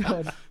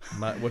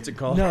 No, What's it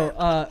called?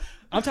 no.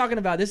 I'm talking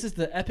about this is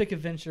the epic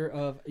adventure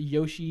of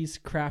Yoshi's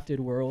Crafted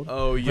World.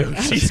 Oh,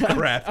 Yoshi's I'm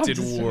Crafted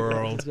just joking, I'm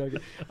World. just joking.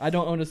 I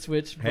don't own a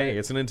Switch. But Hey,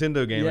 it's a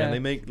Nintendo game, man. They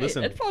make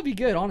listen. It'd probably be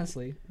good,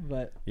 honestly.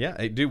 But Yeah,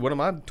 hey, dude, what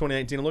am I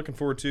 2019 I'm looking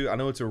forward to? I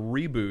know it's a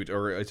reboot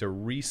or it's a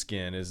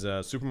reskin. Is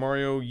Super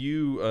Mario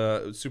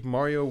Super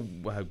Mario?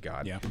 Oh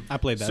God, Yeah, I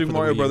played that. Super for the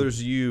Mario Wii U.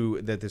 Brothers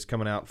U that is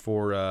coming out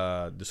for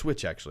the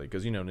Switch actually,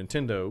 because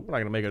Nintendo we're not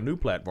gonna make a new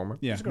platformer.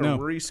 Yeah, We're just gonna no.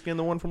 reskin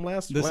the one from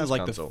last. This last is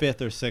like console. the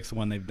 5th or 6th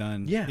one they've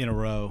done Yeah. in a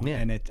row, Yeah.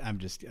 and I'm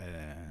just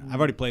I've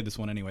already played this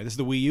one anyway. This is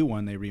the Wii U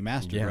one they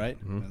remastered, Yeah.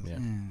 right? Mhm. Yeah.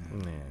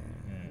 Mm.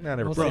 I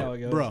never We'll see played. how it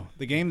goes. Bro,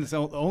 the game that's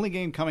the only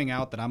game coming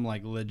out that I'm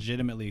like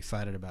legitimately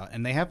excited about,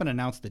 and they haven't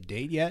announced the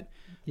date yet.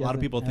 A lot of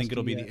Hasn't people think asked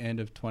it'll you be the yet. end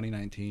of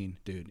 2019,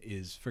 dude.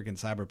 Is freaking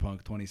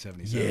Cyberpunk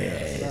 2077?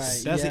 Yes.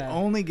 Right, That's the yeah.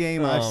 only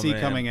game I Oh, see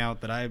man. coming out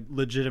that I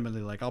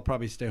legitimately like. I'll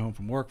probably stay home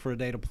from work for a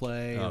day to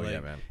play. Oh, like- yeah,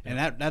 man. And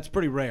that's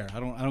pretty rare.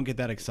 I don't get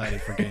that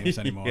excited for games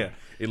anymore. Yeah,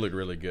 it looked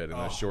really good in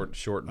those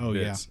short Oh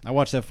bits. yeah, I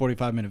watched that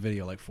 45-minute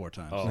video like 4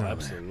 times. Oh,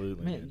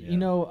 absolutely. Man,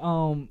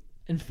 yeah.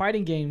 In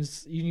fighting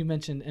games, you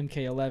mentioned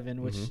MK11,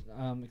 which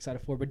Mm-hmm. I'm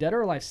excited for. But Dead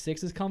or Alive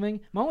 6 is coming.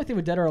 My only thing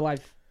with Dead or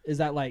Alive is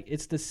that like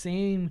it's the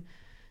same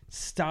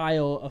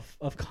style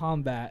of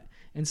combat,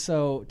 and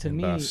so to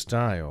me, By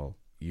style,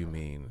 you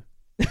mean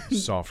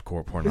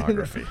softcore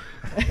pornography.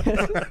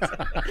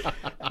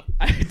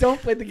 I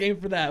don't play the game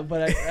for that,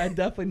 but I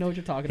definitely know what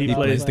you're talking He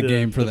about. plays the but-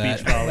 game for the that.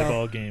 beach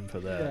volleyball game for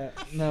that.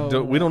 Yeah,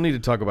 no, We don't need to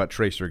talk about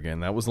Tracer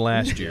again. That was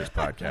last year's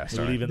podcast. We're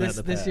all right? leaving that This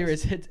in the this year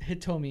past. is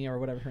Hitomi or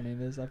whatever her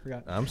name is. I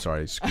forgot. I'm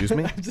sorry. Excuse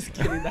me. I'm just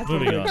kidding. That's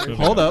Moving on. moving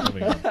Hold on, up.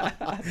 moving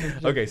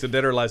on. Okay, so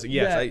Dead or Alive.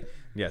 Yes,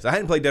 Yeah. I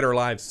hadn't played Dead or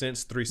Alive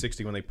since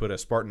 360 when they put a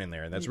Spartan in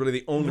there, and that's really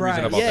the only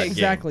reason I Right. bought Yeah. that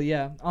Exactly.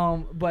 Yeah.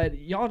 But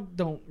y'all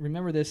don't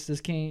remember this.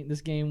 This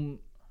game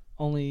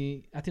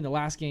only. I think the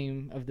last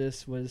game of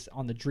this was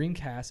on the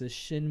Dreamcast. Is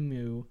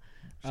Shenmue.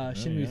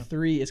 Shenmue yeah.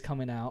 3 is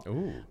coming out.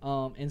 game.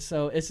 Ooh. And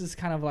so this is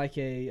kind of like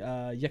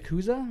a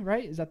Yakuza,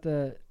 right? Is that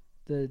the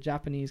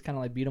Japanese kind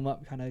of like beat 'em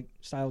up kind of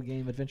style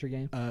game, adventure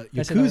game? I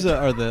said Yakuza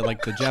are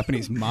the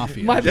Japanese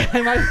mafia. My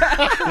bad.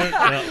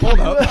 Well, Hold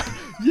up.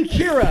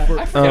 Yakira.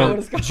 I forgot what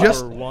it's called.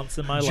 just- for once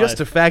in my Just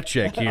life, a fact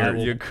check here. I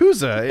will-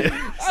 Yakuza.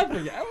 I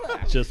forget.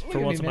 Just for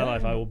at once me, in my man.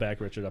 life, I will back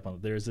Richard up on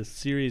it. There's a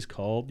series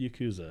called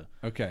Yakuza.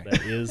 Okay.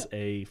 That is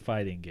a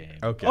fighting game.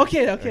 Okay.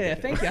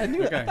 Thank you. I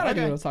knew. I thought I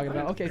knew what I was talking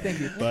about. Okay, thank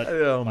you. But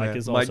Oh, Mike man.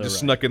 is also Mike just right.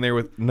 snuck in there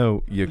with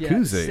no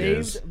Yakuza saved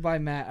is. by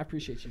Matt. I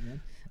appreciate you,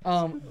 man.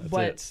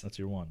 That's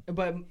your one.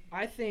 But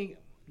I think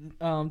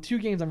 2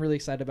 games I'm really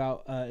excited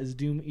about is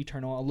Doom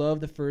Eternal. I love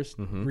the first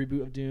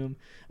reboot of Doom.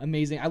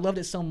 Amazing. I loved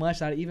it so much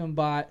that I even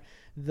bought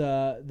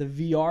the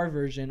VR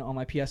version on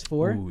my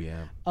PS4. Ooh,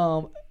 yeah.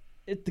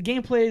 The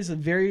gameplay is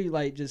very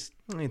like just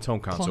It's home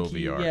console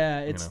clunky. VR.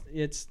 Yeah, you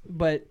know.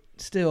 but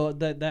still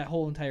that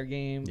whole entire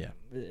game Yeah.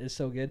 is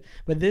so good.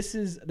 But this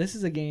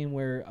is a game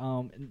where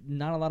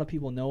not a lot of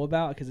people know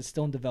about because it's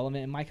still in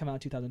development. It might come out in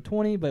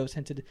 2020, but it was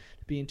hinted to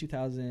be in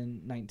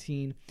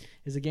 2019.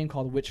 Is a game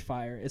called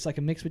Witchfire. It's like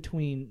a mix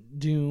between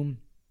Doom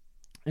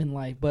and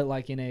but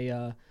in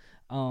a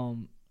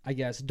I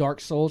guess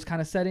Dark Souls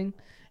kind of setting.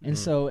 And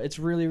so it's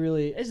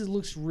it just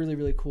looks really,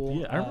 really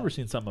cool. Yeah, I remember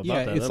seeing something Yeah,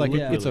 about that. it's That like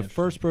looked it's a really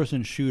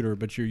first-person shooter,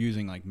 but you're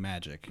using like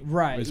magic.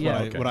 Right, Is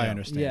yeah. what I Yeah.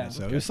 understand. Yeah.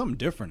 So it was something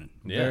different.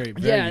 Yeah. Very,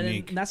 very Yeah,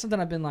 unique. and that's something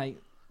I've been like.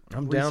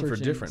 I'm down for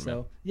researching, different, so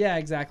man. yeah,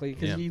 exactly.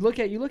 Because Yeah. you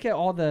look at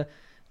all the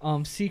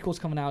sequels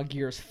coming out,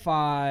 Gears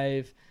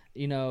 5.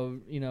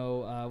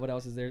 What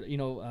else is there?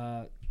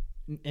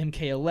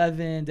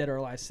 MK11, Dead or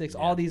Alive 6.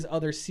 All these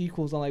other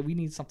sequels. I'm like, we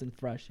need something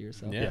fresh here.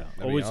 So Yeah. that'd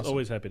be always awesome.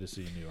 always happy to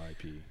see new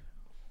IP.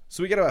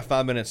 So we got about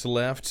 5 minutes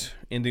left,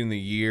 ending the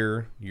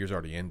year. Year's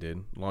already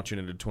ended, launching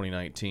into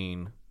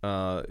 2019.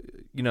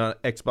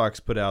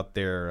 Xbox put out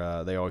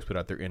their, they always put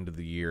out their end of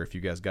the year. If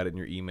you guys got it in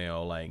your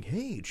email, like,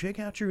 hey, check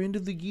out your end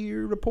of the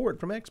year report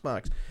from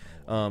Xbox.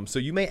 So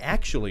you may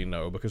actually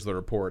know because of the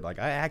report. Like,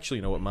 I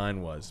actually know what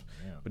mine was.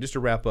 Yeah. But just to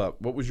wrap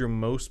up, what was your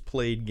most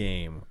played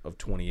game of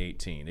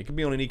 2018? It could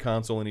be on any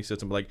console, any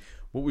system, but like,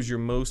 what was your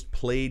most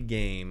played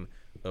game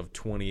of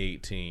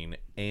 2018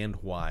 and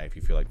why, if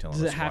you feel like telling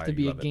us does it have why to you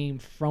be a love it. game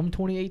from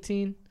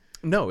 2018?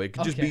 No, it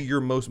could just be Okay.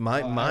 your most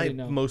my already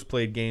know. most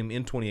played game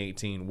in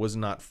 2018 was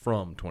not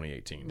from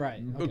 2018.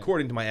 Right, okay.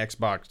 According to my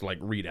Xbox like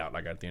readout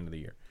I got at the end of the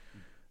year.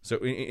 So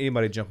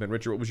anybody jump in.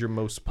 Richard, what was your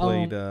most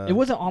played It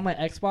wasn't on my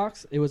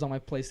Xbox. It was on my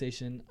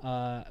PlayStation.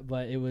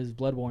 But it was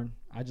Bloodborne.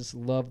 I just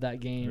love that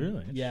game.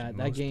 Really? Yeah, that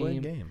most game.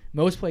 played game.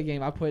 Most played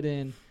game. I put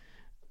in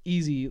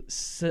easy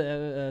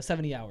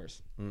 70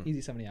 hours.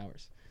 Easy 70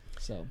 hours.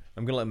 So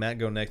I'm gonna let Matt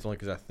go next only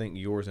because I think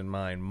yours and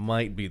mine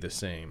might be the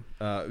same.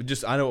 I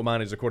know what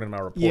mine is according to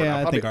my report. Yeah,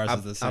 I probably, think ours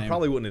is the same. I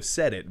probably wouldn't have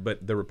said it,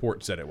 but the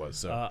report said it was.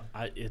 So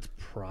It's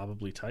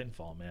probably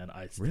Titanfall, man.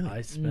 I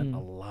Really? spent a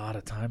lot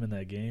of time in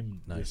that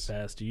game this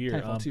past year.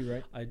 Titanfall 2,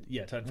 right?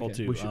 Titanfall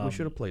Okay. 2. we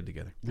should have played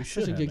together. We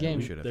Such a should good have, game. man.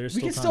 We should have. There's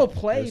We can time. still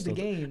play There's the still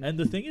time. game. And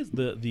the thing is,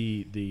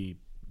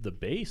 the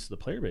base, the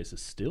player base,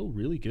 is still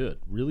really good.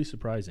 Really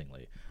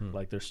surprisingly,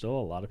 like there's still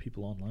a lot of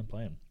people online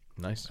playing.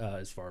 Nice.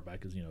 As far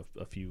back as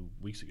a few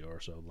weeks ago or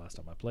so, last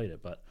time I played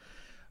it. But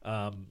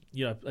I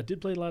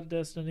did play a lot of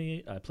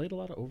Destiny. I played a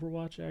lot of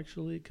Overwatch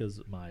actually because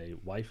my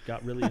wife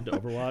got really into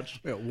Overwatch.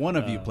 Yeah, one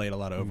of you played a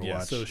lot of Overwatch. yeah,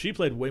 So she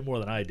played way more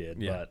than I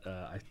did. Yeah.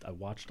 But I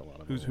watched a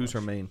lot of. Who's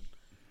her Overwatch. main?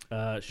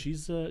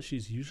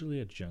 She's usually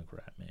a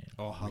Junkrat man.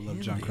 Oh, I love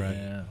Junkrat.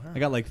 Yeah. I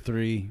got like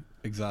 3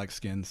 exotic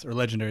skins or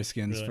legendary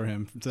skins Really? for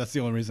him. So that's the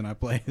only reason I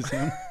play is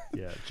him.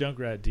 Yeah,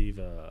 Junkrat,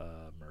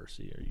 Diva,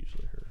 Mercy are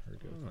usually her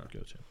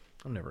go-to.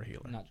 I'm never a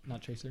healer.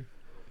 not Tracer.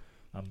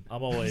 I'm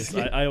always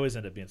I always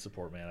end up being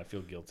support man. I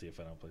feel guilty if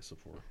I don't play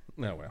support.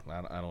 No, well,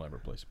 I don't ever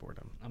play support.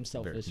 I'm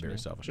selfish. Very man.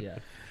 selfish. Yeah.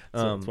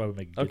 So that's why we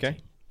make a good Okay.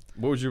 team.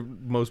 What was your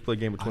most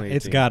played game of 2018?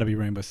 It's got to be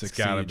Rainbow Six It's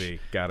gotta Siege. be.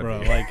 Gotta Bro,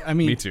 be. like, I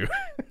mean- me too.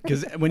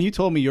 Because when you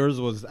told me yours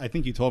was, I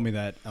think you told me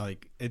that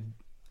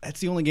that's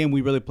the only game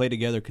we really play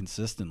together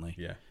consistently.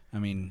 Yeah. I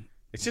mean,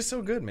 It's just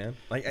so good, man.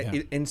 Like,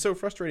 Yeah. and so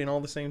frustrating all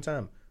at the same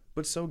time,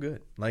 but so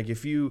good. Like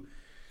if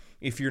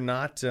you're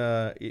not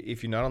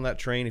on that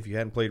train, if you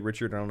hadn't played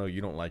Richard, I don't know,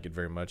 you don't like it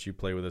very much. You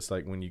play with us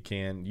like when you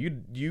can.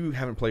 You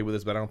haven't played with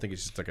us, but I don't think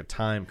it's just like a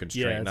time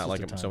constraint, Yeah, it's not just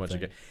like a time so much.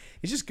 thing.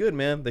 It's just good,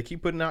 man. They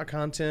keep putting out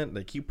content.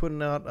 They keep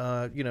putting out,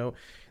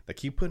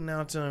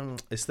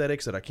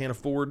 aesthetics that I can't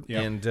afford.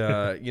 Yeah.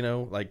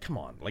 And like, come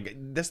on, like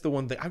that's the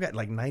one thing. I've got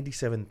like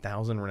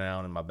 97,000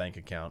 renown in my bank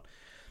account.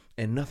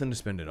 And nothing to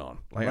spend it on.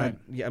 Like, Right.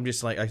 I'm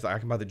just like, I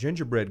can buy the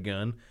gingerbread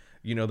gun,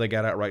 they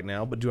got out right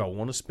now. But do I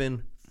want to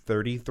spend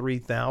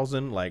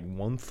 33,000, like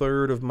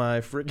 1/3 of my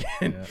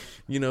freaking,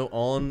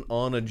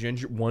 on a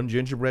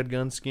gingerbread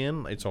gun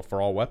skin? It's all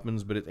for all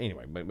weapons, but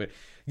anyway. But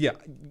yeah,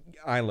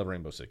 I love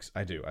Rainbow Six.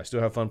 I do. I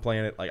still have fun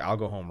playing it. Like I'll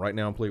go home right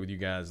now and play with you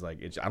guys.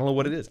 Like I don't know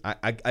what it is.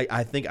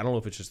 I think I don't know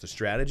if it's just the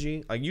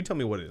strategy. Like you tell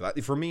me what it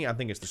is. For me, I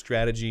think it's the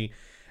strategy,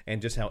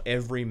 and just how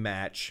every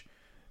match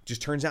just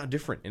turns out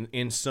different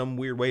in some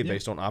weird way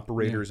based on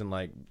operators and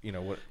like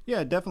what. yeah,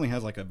 it definitely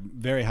has like a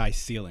very high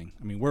ceiling.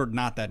 I mean, we're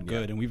not that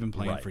good, and we've been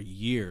playing Right. for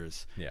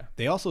years. Yeah.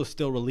 They also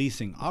still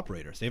releasing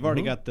operators. They've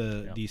already got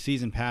the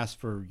season pass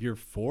for year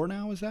 4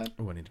 now. Is that?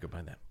 Oh, I need to go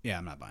buy that. Yeah,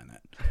 I'm not buying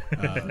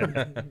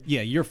that.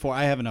 Yeah, year 4.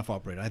 I have enough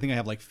operators. I think I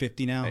have like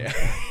 50 now.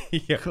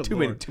 Yeah, Good too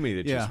Lord. many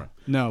to choose Yeah, from.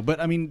 no, but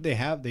I mean, they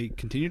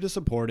continue to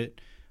support it.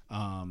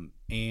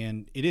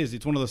 And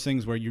it's one of those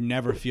things where you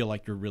never feel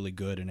like you're really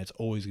good, and it's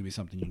always going to be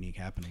something unique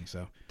happening.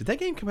 So, did that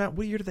game come out?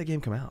 What year did that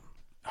game come out?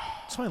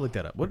 So I looked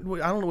that up. I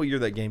don't know what year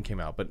that game came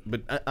out, but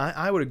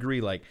I would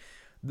agree. Like,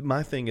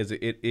 my thing is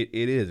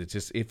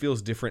it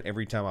feels different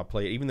every time I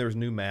play it. Even there's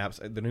new maps.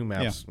 The new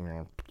maps,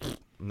 I'm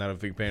not a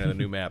big fan of the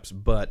new maps,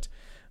 but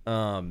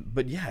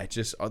yeah, it's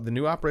just the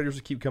new operators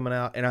that keep coming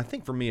out, and I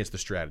think for me it's the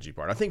strategy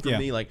part. I think for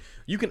me, like,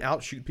 you can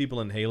outshoot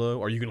people in Halo,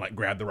 or you can like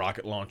grab the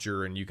rocket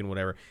launcher and you can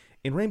whatever.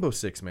 In Rainbow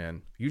Six,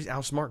 man, you just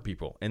outsmart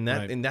people, and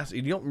that's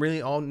you don't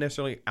really all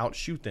necessarily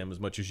outshoot them as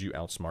much as you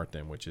outsmart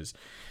them, which is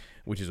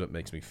what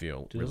makes me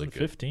feel really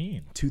good.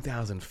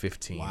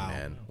 2015, wow.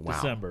 Man. Wow.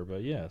 December,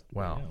 but yeah.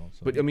 Wow. You know, so.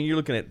 But, I mean, you're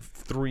looking at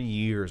 3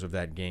 years of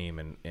that game.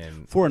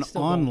 And for an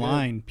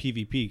online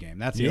PvP game,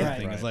 that's the other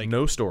thing. Right. Is like,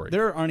 no story.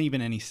 There aren't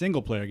even any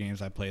single-player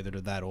games I play that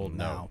are that old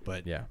now.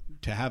 But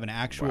to have an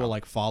actual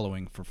like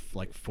following for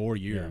like 4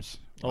 years.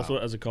 Yeah. Also,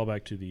 as a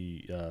callback to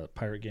the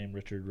pirate game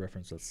Richard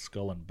referenced, that's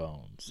Skull and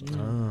Bones.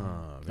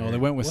 They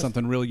went with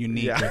something real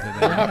unique with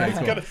it. I was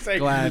going to say,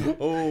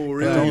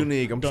 real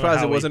unique. I'm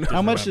surprised it wasn't.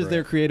 How much is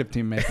their creative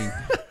team making?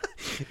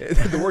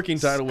 The working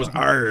title was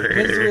Arg.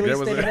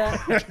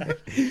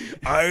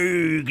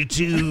 Arg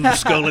to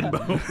Skull and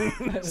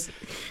Bones.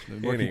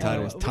 The working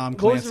title was Tom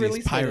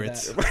Clancy's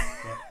Pirates.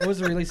 What was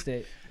the release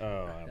date?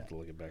 Oh, I have to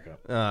look it back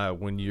up.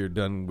 When you're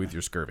done with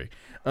your scurvy.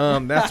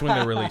 That's when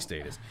the release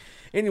date is.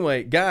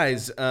 Anyway,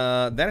 guys,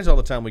 that is all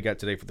the time we got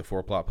today for the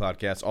 4 Plot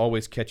Podcast.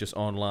 Always catch us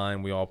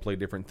online. We all play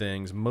different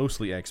things,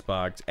 mostly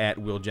Xbox, at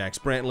Will Jack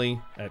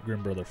Sprantley. At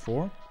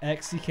GrimBrother4.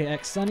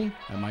 XCKX Sunny.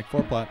 And Mike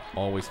 4 Plot.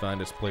 Always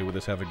find us, play with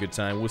us, have a good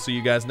time. We'll see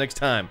you guys next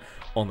time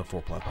on the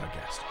 4 Plot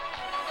Podcast.